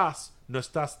quizás no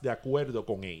estás de acuerdo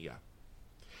con ella.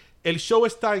 El show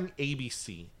está en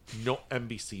ABC, no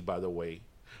NBC, by the way.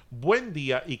 Buen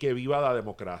día y que viva la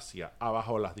democracia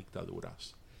abajo las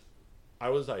dictaduras." I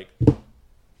was like,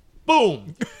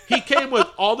 boom! He came with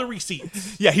all the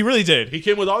receipts. Yeah, he really did. He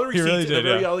came with all the receipts really in a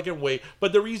very elegant way.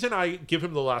 But the reason I give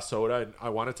him the last soda, and I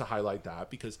wanted to highlight that,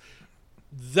 because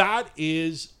that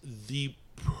is the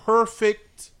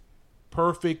perfect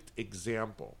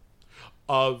example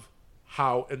of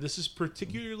how, and this is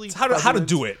particularly how to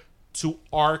do it to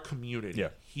our community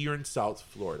here in South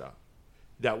Florida,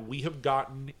 that we have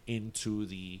gotten into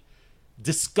the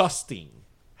disgusting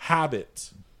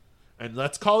habit and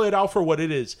let's call it out for what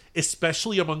it is,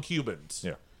 especially among Cubans.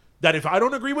 Yeah. That if I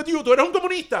don't agree with you, tú eres un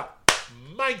comunista.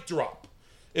 Mic drop.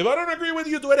 If I don't agree with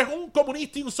you, tú eres un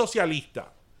comunista y un socialista.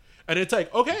 And it's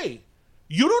like, okay,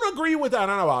 you don't agree with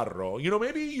Ana Navarro.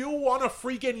 Maybe you want to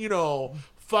freaking,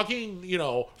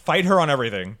 fucking, Fight her on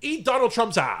everything. eat Donald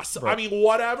Trump's ass. Right. I mean,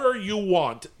 whatever you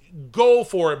want. Go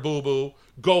for it, boo-boo.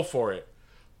 Go for it.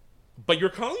 But you're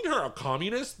calling her a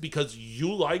communist because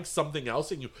you like something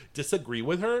else and you disagree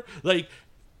with her? Like,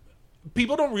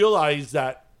 people don't realize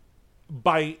that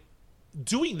by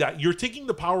doing that, you're taking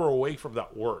the power away from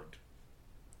that word.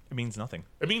 It means nothing.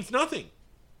 It means nothing.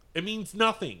 It means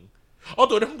nothing. Oh,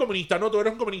 tú eres un comunista. No, tú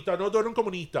eres un comunista. No, tú eres un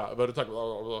comunista. But it's like, blah,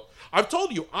 blah, blah. I've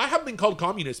told you, I have been called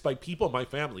communist by people in my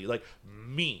family. Like,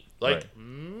 me.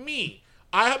 Me.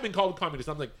 I have been called communist.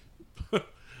 I'm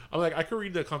like, I could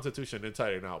read the Constitution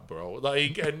inside and out, bro.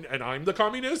 Like, and I'm the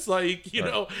communist, like,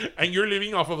 know, and you're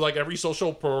living off of like every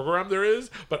social program there is,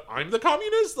 but I'm the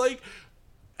communist, like,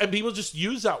 and people just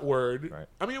use that word. Right.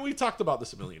 I mean, we talked about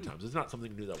this a million times. It's not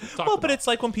something new that we've talked about. But it's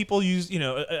like when people use,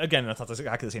 again, that's not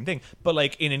exactly the same thing, but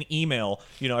like in an email,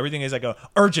 everything is like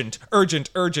urgent.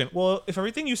 Well, if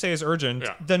everything you say is urgent,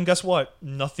 then guess what?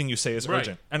 Nothing you say is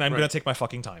urgent. And I'm going to take my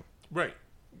fucking time. Right.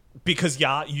 Because,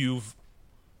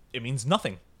 it means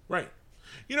nothing. Right.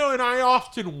 And I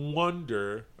often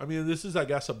wonder, I mean, this is, I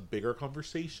guess, a bigger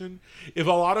conversation, if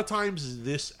a lot of times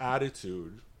this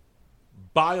attitude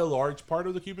by a large part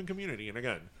of the Cuban community, and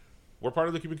again, we're part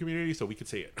of the Cuban community, so we can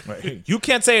say it. Right. You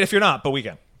can't say it if you're not, but we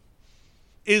can.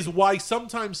 Is why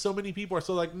sometimes so many people are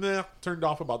so like, turned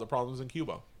off about the problems in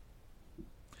Cuba.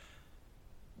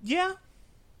 Yeah.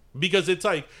 Because it's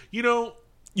like, you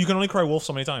can only cry wolf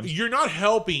so many times. You're not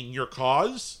helping your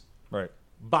cause. Right.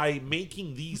 By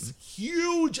making these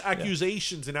huge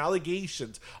accusations and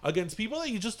allegations against people that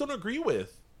you just don't agree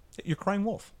with. You're crying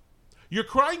wolf. You're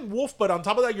crying wolf, but on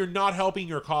top of that, you're not helping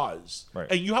your cause. Right.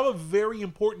 And you have a very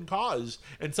important cause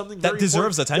and something that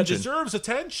deserves attention. That deserves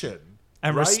attention.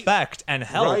 And respect and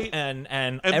help and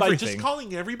everything. By just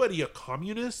calling everybody a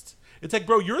communist, it's like,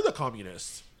 bro, you're the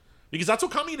communist. Because that's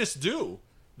what communists do.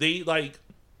 They, like,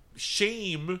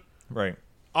 shame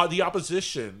the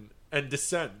opposition and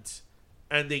dissent.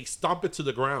 And they stomp it to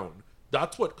the ground.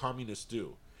 That's what communists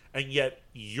do. And yet,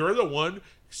 you're the one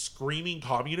screaming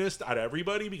communist at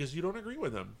everybody because you don't agree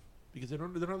with them. Because they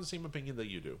don't have the same opinion that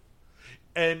you do.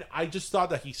 And I just thought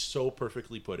that he so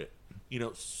perfectly put it.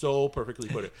 So perfectly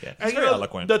put it. Yeah, and very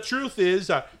eloquent. The truth is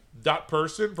that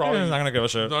person probably is not going to give a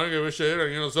shit. Not going to give a shit.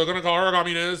 And, still going to call her a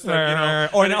communist. And,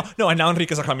 and now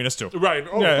Enrique's a communist too. Right.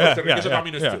 Oh, of course, Enrique's a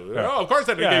communist too. Yeah. Oh, of course,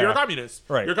 Enrique, you're a communist.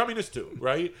 Right. You're a communist too,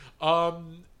 right?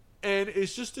 And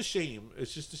it's just a shame.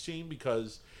 It's just a shame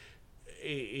because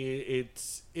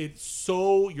it's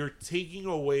so you're taking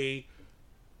away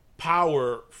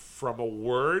power from a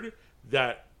word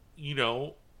that,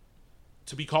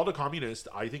 to be called a communist,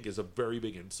 I think is a very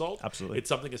big insult. Absolutely. It's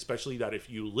something especially that if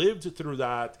you lived through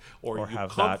that or you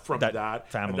come from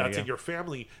that family, and that's in your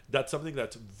family, that's something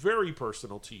that's very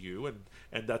personal to you.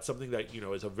 And that's something that,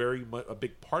 is a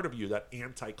big part of you, that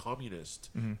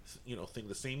anti-communist, thing.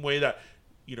 The same way that,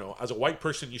 as a white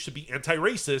person, you should be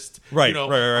anti-racist. Right,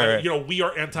 right. We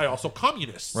are also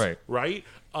communists. Right.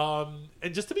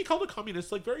 And just to be called a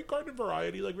communist, like very garden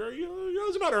variety, like very,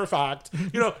 as a matter of fact,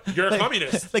 you're a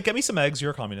communist. Like, get me some eggs,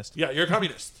 you're a communist. Yeah, you're a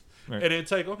communist. Right. And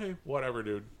it's like, okay, whatever,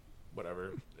 dude.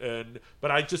 Whatever.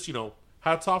 But I just,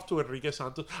 hats off to Enrique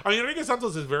Santos. I mean, Enrique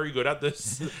Santos is very good at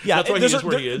this. Yeah, that's why he is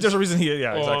where he is. There's a reason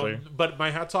exactly. But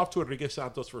my hats off to Enrique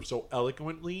Santos for so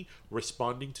eloquently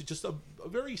responding to just a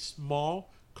very small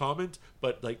comment,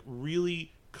 but like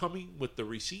really coming with the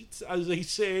receipts, as they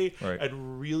say,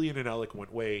 and really in an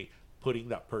eloquent way putting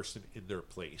that person in their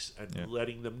place and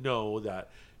letting them know that,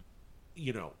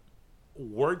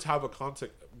 words have a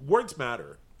context. Words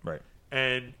matter. Right.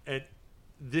 And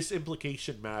this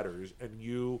implication matters, and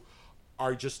you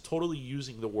are just totally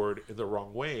using the word in the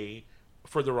wrong way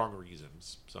for the wrong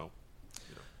reasons. So,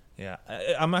 Yeah,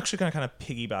 I'm actually going to kind of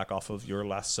piggyback off of your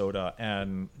last soda,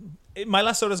 and my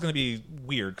last soda is going to be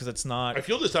weird because it's not. I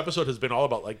feel this episode has been all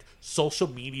about like social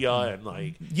media and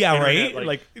like internet, right,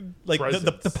 like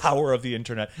the power of the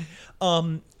internet.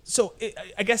 So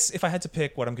I guess if I had to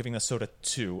pick what I'm giving a soda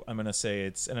to, I'm going to say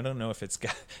it's, and I don't know if it's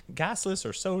gasless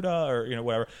or soda or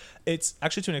whatever. It's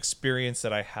actually to an experience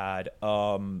that I had.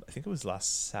 I think it was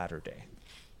last Saturday,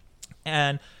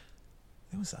 and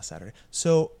it was last Saturday.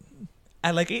 So.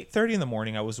 At like 8:30 in the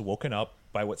morning, I was woken up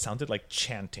by what sounded like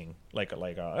chanting, like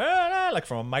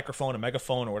from a microphone, a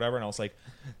megaphone, or whatever. And I was like,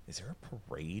 "Is there a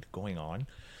parade going on?"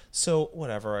 So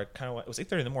whatever. It was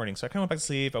 8:30 in the morning, so I kind of went back to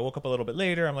sleep. I woke up a little bit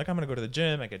later. I'm like, I'm gonna go to the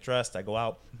gym. I get dressed. I go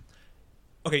out,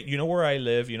 okay, you know where I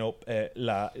live,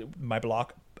 my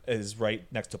block is right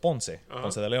next to Ponce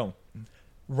de Leon.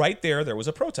 Right there was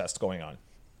a protest going on.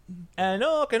 And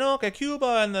okay,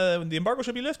 Cuba and the embargo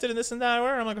should be lifted and this and that.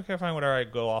 I'm like, okay, fine, whatever. I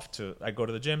go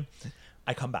to the gym.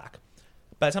 I come back.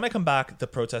 By the time I come back, the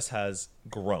protest has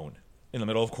grown in the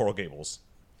middle of Coral Gables.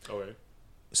 Okay.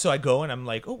 So I go and I'm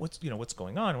like, oh, what's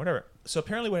going on, whatever. So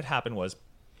apparently what had happened was,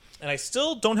 and I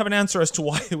still don't have an answer as to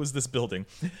why it was this building.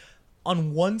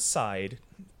 On one side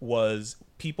was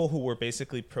people who were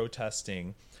basically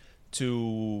protesting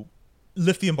to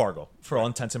lift the embargo for all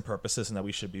intents and purposes, and that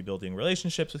we should be building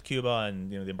relationships with Cuba,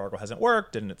 and the embargo hasn't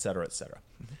worked, and et cetera, et cetera.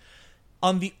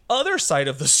 On the other side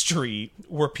of the street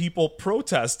were people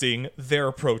protesting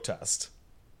their protest.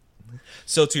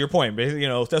 So to your point, basically,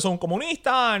 ustedes son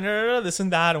comunistas, and this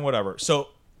and that, and whatever. So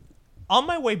on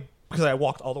my way, because I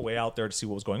walked all the way out there to see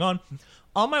what was going on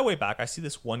my way back, I see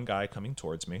this one guy coming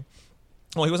towards me.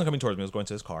 Well, he wasn't coming towards me, he was going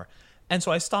to his car. And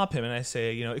so I stop him and I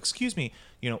say, excuse me,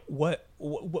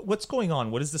 what's going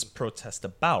on? What is this protest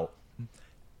about?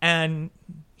 And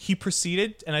he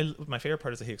proceeded, and my favorite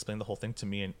part is that he explained the whole thing to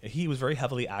me, and he was very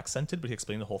heavily accented, but he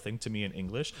explained the whole thing to me in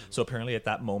English. Mm-hmm. So apparently at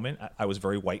that moment, I was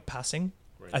very white passing.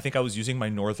 Right. I think I was using my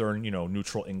northern,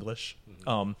 neutral English.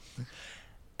 Mm-hmm.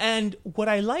 And what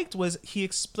I liked was he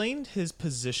explained his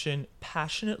position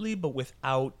passionately, but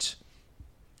without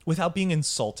being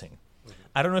insulting. Mm-hmm.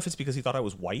 I don't know if it's because he thought I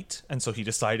was white, and so he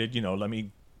decided, let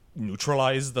me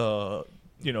neutralize the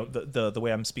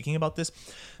way I'm speaking about this.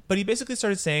 But he basically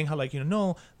started saying how,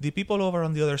 no, the people over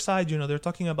on the other side, they're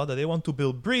talking about that they want to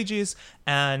build bridges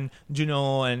and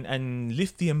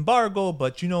lift the embargo.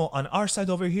 But, on our side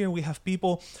over here, we have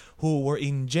people who were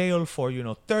in jail for,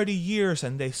 30 years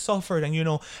and they suffered.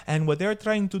 And, and what they're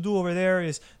trying to do over there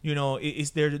is,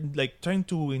 is they're trying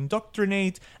to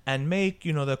indoctrinate and make,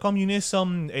 the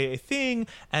communism a thing.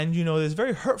 And, it's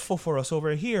very hurtful for us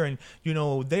over here. And,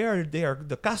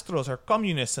 the Castros are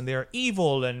communists and they're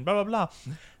evil and blah, blah, blah.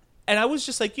 And I was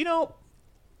just like,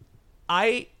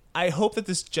 I hope that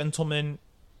this gentleman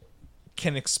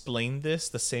can explain this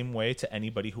the same way to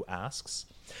anybody who asks.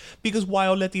 Because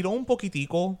while le tiró un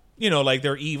poquitico,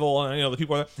 they're evil and, the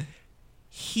people are...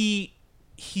 He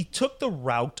took the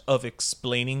route of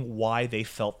explaining why they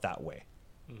felt that way.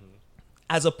 Mm-hmm.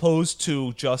 As opposed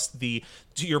to just to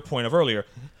your point of earlier,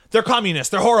 they're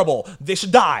communists, they're horrible, they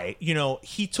should die.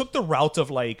 He took the route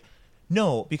of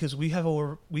no, because we have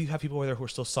people over there who are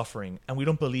still suffering, and we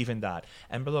don't believe in that,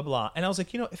 and blah, blah, blah. And I was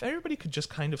like, if everybody could just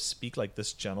kind of speak like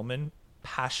this gentleman,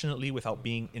 passionately without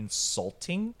being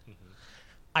insulting, mm-hmm.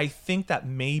 I think that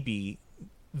maybe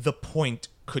the point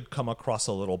could come across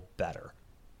a little better.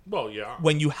 Well, yeah.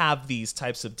 When you have these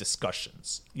types of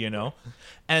discussions,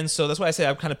 And so that's why I say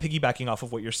I'm kind of piggybacking off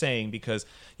of what you're saying, because,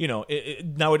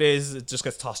 nowadays it just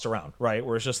gets tossed around, right?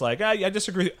 Where it's just like, I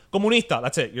disagree. Comunista,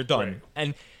 that's it, you're done. Right.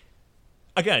 And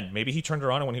again, maybe he turned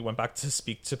around and when he went back to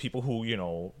speak to people who,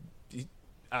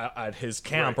 at his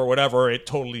camp or whatever, it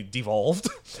totally devolved.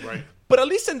 Right. But at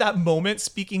least in that moment,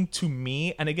 speaking to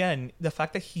me, and again, the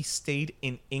fact that he stayed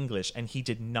in English and he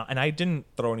did not, and I didn't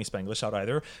throw any Spanglish out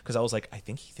either, because I was like, I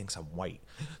think he thinks I'm white.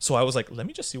 So I was like, let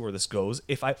me just see where this goes.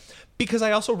 Because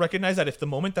I also recognize that if the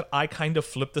moment that I kind of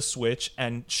flip the switch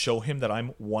and show him that I'm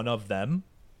one of them,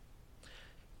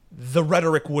 the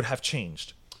rhetoric would have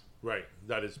changed. Right.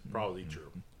 That is probably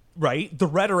true. Right? The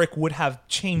rhetoric would have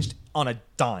changed on a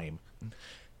dime.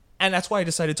 And that's why I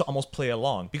decided to almost play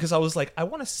along, because I was like, I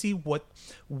want to see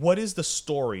what is the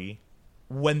story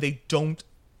when they don't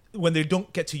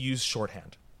get to use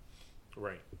shorthand.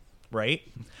 Right?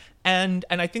 And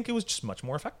I think it was just much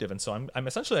more effective. And so I'm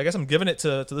essentially, I guess I'm giving it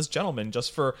to this gentleman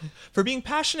just for being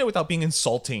passionate without being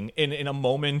insulting in a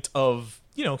moment of,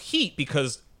 heat,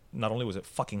 because not only was it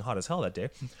fucking hot as hell that day,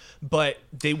 but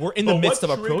they were in the midst of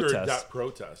a protest. What triggered that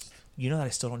protest? That I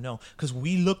still don't know, because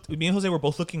me and Jose were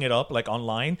both looking it up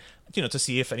online, to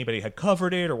see if anybody had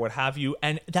covered it or what have you.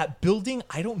 And that building,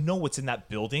 I don't know what's in that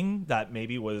building. That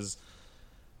maybe was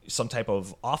some type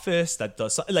of office that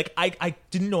does I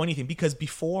didn't know anything, because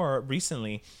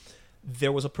recently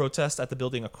there was a protest at the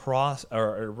building right across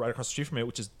the street from it,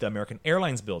 which is the American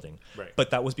Airlines building. Right. But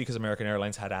that was because American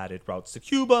Airlines had added routes to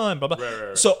Cuba and blah, blah.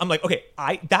 Right. So I'm like, okay,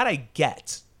 I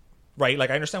get, right? I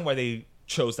understand why they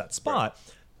chose that spot.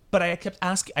 Right. But I kept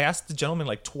asking. I asked the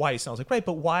gentleman twice, and I was like, right,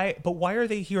 but why are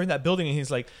they here in that building? And he's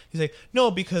like,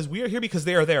 no, because we are here because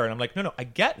they are there. And I'm like, no, I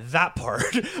get that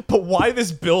part, but why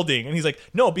this building? And he's like,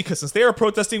 no, because since they are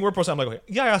protesting, we're protesting. I'm like,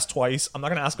 yeah, I asked twice. I'm not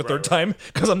gonna ask a third time,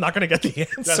 because I'm not gonna get the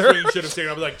answer. That's what you should have said.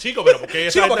 I was like, Chico, okay.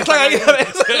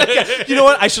 You know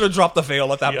what? I should have dropped the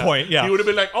veil at that point. Yeah, he would have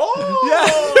been like, oh,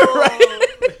 yeah,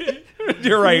 right.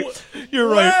 You're right. You're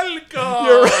right. Welcome.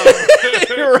 You're right.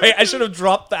 You're right. I should have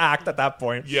dropped the act at that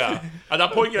point. Yeah. At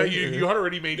that point, yeah, you had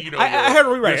already made, I had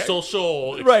your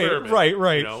social Right.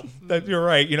 experiment. You know? You're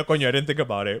right. Coño, I didn't think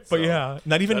about it. But yeah,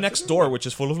 not even Next Door, which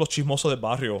is full of los chismosos de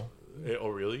barrio. Oh,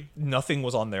 really? Nothing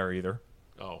was on there either.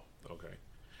 Oh, okay.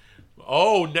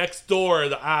 Oh, Next Door,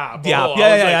 the app. The app. I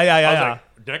was like,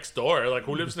 Next Door? Like,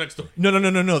 who lives next door?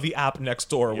 No. The app Next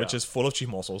Door, which is full of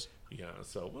chismosos. Yeah,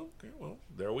 so, well,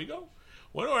 there we go.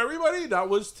 Well, everybody, that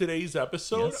was today's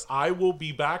episode. Yes. I will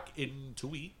be back in 2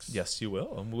 weeks. Yes, you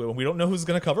will. We don't know who's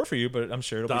going to cover for you, but I'm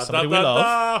sure it'll be somebody we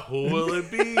love. Who will it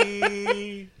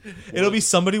be? It'll be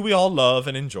somebody we all love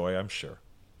and enjoy, I'm sure.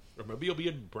 Or maybe you'll be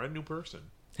a brand new person.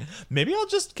 Maybe I'll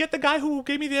just get the guy who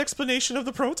gave me the explanation of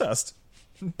the protest.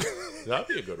 That'd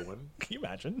be a good one. Can you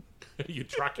imagine? You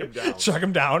track him down. Track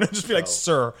him down and just be like,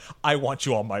 sir, I want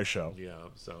you on my show. Yeah,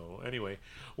 so anyway.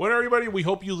 Well, everybody, we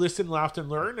hope you listened, laughed, and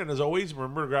learned. And as always,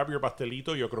 remember to grab your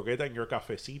pastelito, your croqueta, and your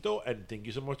cafecito. And thank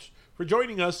you so much for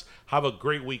joining us. Have a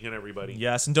great weekend, everybody.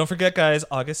 Yes, and don't forget, guys,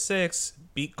 August 6th,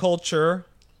 Beat Culture.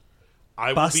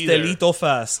 I will Pastelito be there.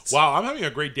 Fest. Wow, I'm having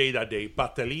a great day that day.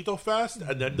 Pastelito Fest,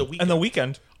 and then the weekend. And the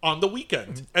weekend. On the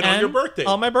weekend. And on your birthday.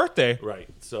 On my birthday. Right.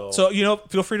 So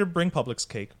feel free to bring Publix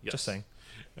cake. Yes. Just saying.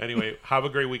 Anyway, have a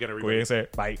great weekend, everybody.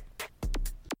 Bye.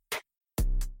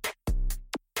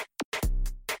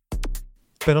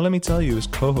 Pero Let Me Tell You is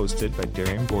co-hosted by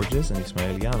Darian Borges and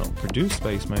Ismaeliano, produced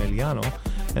by Ismaeliano,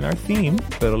 and our theme,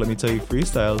 Pero Let Me Tell You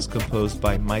Freestyle, is composed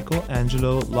by Michael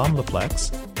Angelo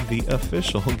Lomlaplex, the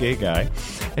official gay guy.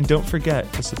 And don't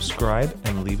forget to subscribe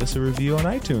and leave us a review on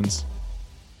iTunes.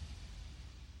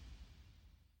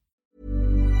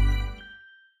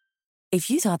 If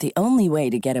you thought the only way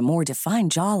to get a more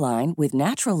defined jawline with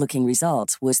natural-looking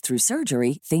results was through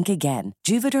surgery, think again.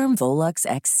 Juvederm Volux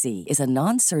XC is a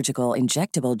non-surgical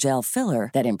injectable gel filler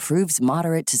that improves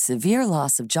moderate to severe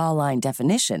loss of jawline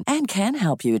definition and can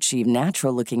help you achieve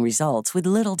natural-looking results with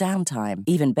little downtime.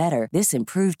 Even better, this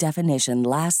improved definition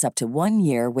lasts up to 1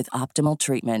 year with optimal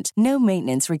treatment. No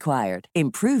maintenance required.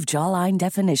 Improve jawline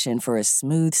definition for a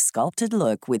smooth, sculpted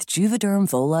look with Juvederm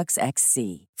Volux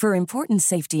XC. For important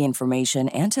safety information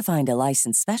and to find a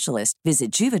licensed specialist, visit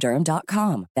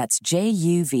Juvederm.com. That's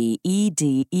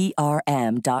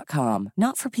JUVEDERM.com.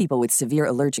 Not for people with severe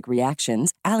allergic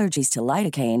reactions, allergies to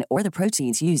lidocaine, or the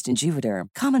proteins used in Juvederm.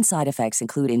 Common side effects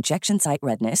include injection site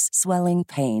redness, swelling,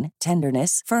 pain,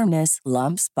 tenderness, firmness,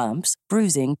 lumps, bumps,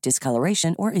 bruising,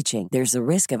 discoloration, or itching. There's a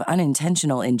risk of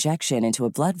unintentional injection into a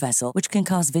blood vessel, which can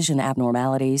cause vision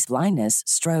abnormalities, blindness,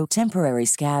 stroke, temporary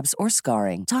scabs, or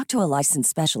scarring. Talk to a licensed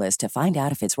specialist to find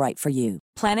out if it's right for you.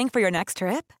 Planning for your next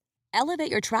trip? Elevate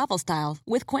your travel style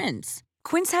with Quince.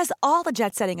 Quince has all the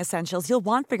jet-setting essentials you'll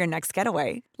want for your next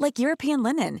getaway, like European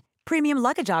linen, premium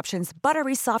luggage options,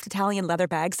 buttery soft Italian leather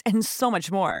bags, and so much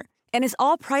more. And is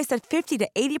all priced at 50 to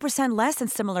 80% less than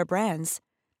similar brands.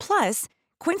 Plus,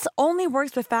 Quince only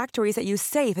works with factories that use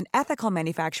safe and ethical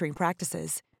manufacturing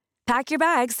practices. Pack your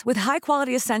bags with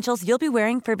high-quality essentials you'll be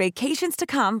wearing for vacations to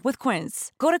come with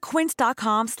Quince. Go to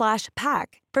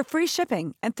quince.com/pack for free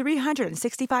shipping and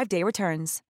 365-day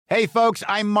returns. Hey, folks,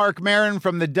 I'm Mark Maron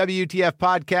from the WTF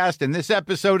Podcast, and this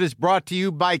episode is brought to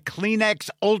you by Kleenex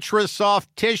Ultra Soft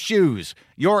Tissues,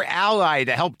 your ally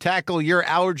to help tackle your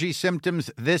allergy symptoms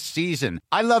this season.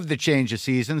 I love the change of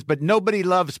seasons, but nobody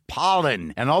loves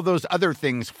pollen and all those other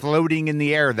things floating in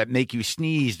the air that make you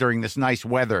sneeze during this nice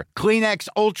weather. Kleenex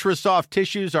Ultra Soft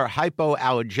Tissues are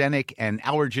hypoallergenic and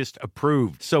allergist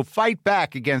approved, so fight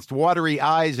back against watery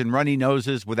eyes and runny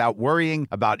noses without worrying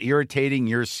about irritating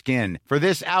your skin. For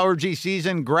this allergy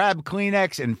season, grab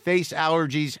Kleenex and face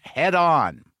allergies head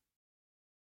on.